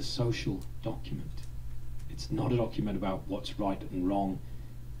also as a social document. It's not a document about what's right and wrong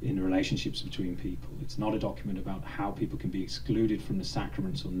in relationships between people. It's not a document about how people can be excluded from the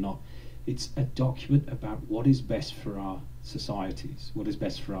sacraments or not. It's a document about what is best for our societies, what is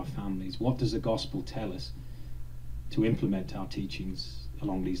best for our families. What does the gospel tell us to implement our teachings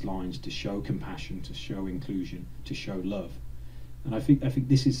along these lines, to show compassion, to show inclusion, to show love? And I think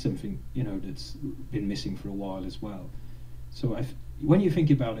this is something that's been missing for a while as well. So when you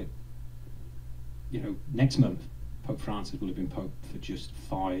think about it, next month, Pope Francis will have been Pope for just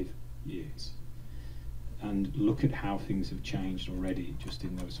 5 years. And look at how things have changed already just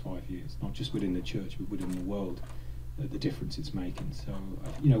in those 5 years, not just within the church, but within the world, the difference it's making. So,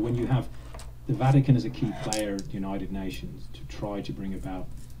 when you have the Vatican as a key player at the United Nations to try to bring about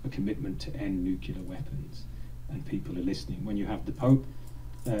a commitment to end nuclear weapons, and people are listening, when you have the Pope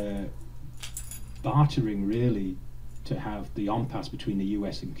bartering really to have the impasse between the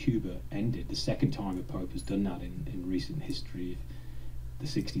US and Cuba ended, the second time a Pope has done that in recent history. If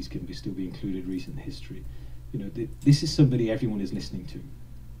the 60s can still be included recent history. This is somebody everyone is listening to.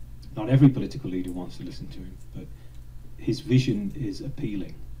 Not every political leader wants to listen to him, but his vision is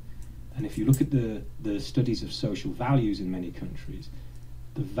appealing. And if you look at the studies of social values in many countries,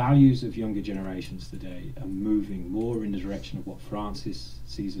 the values of younger generations today are moving more in the direction of what Francis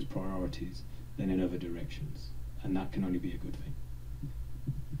sees as priorities than in other directions. And that can only be a good thing.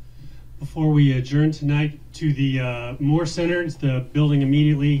 Before we adjourn tonight to the Moore Center, it's the building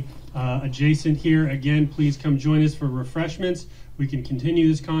immediately adjacent here. Again, please come join us for refreshments. We can continue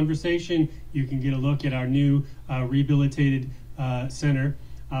this conversation. You can get a look at our new rehabilitated center.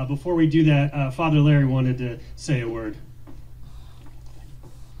 Before we do that, Father Larry wanted to say a word.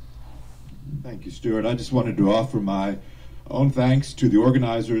 Thank you, Stuart. I just wanted to offer my own thanks to the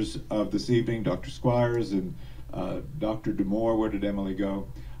organizers of this evening, Dr. Squires and Dr. DeMoore. Where did Emily go?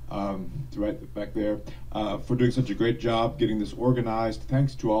 Right back there, for doing such a great job getting this organized.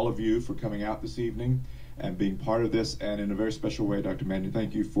 Thanks to all of you for coming out this evening and being part of this, and in a very special way, Dr. Mannion,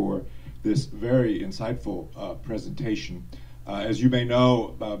 thank you for this very insightful presentation. As you may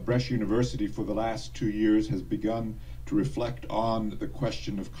know, Bresch University for the last 2 years has begun to reflect on the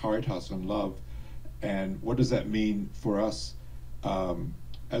question of caritas and love, and what does that mean for us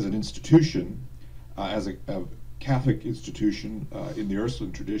as an institution, as a Catholic institution in the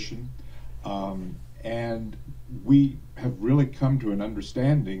Ursuline tradition, and we have really come to an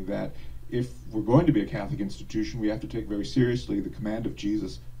understanding that if we're going to be a Catholic institution, we have to take very seriously the command of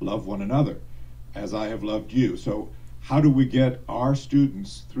Jesus, love one another, as I have loved you. So how do we get our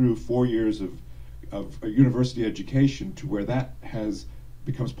students through 4 years of a university education to where that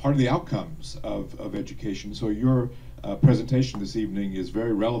becomes part of the outcomes of education? So your presentation this evening is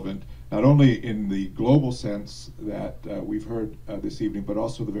very relevant, not only in the global sense that we've heard this evening, but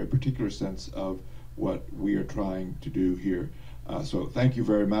also the very particular sense of what we are trying to do here. So thank you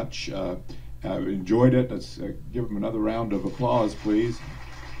very much. I've enjoyed it. Let's give them another round of applause, please.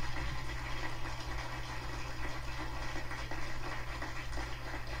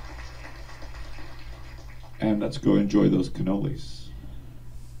 And let's go enjoy those cannolis.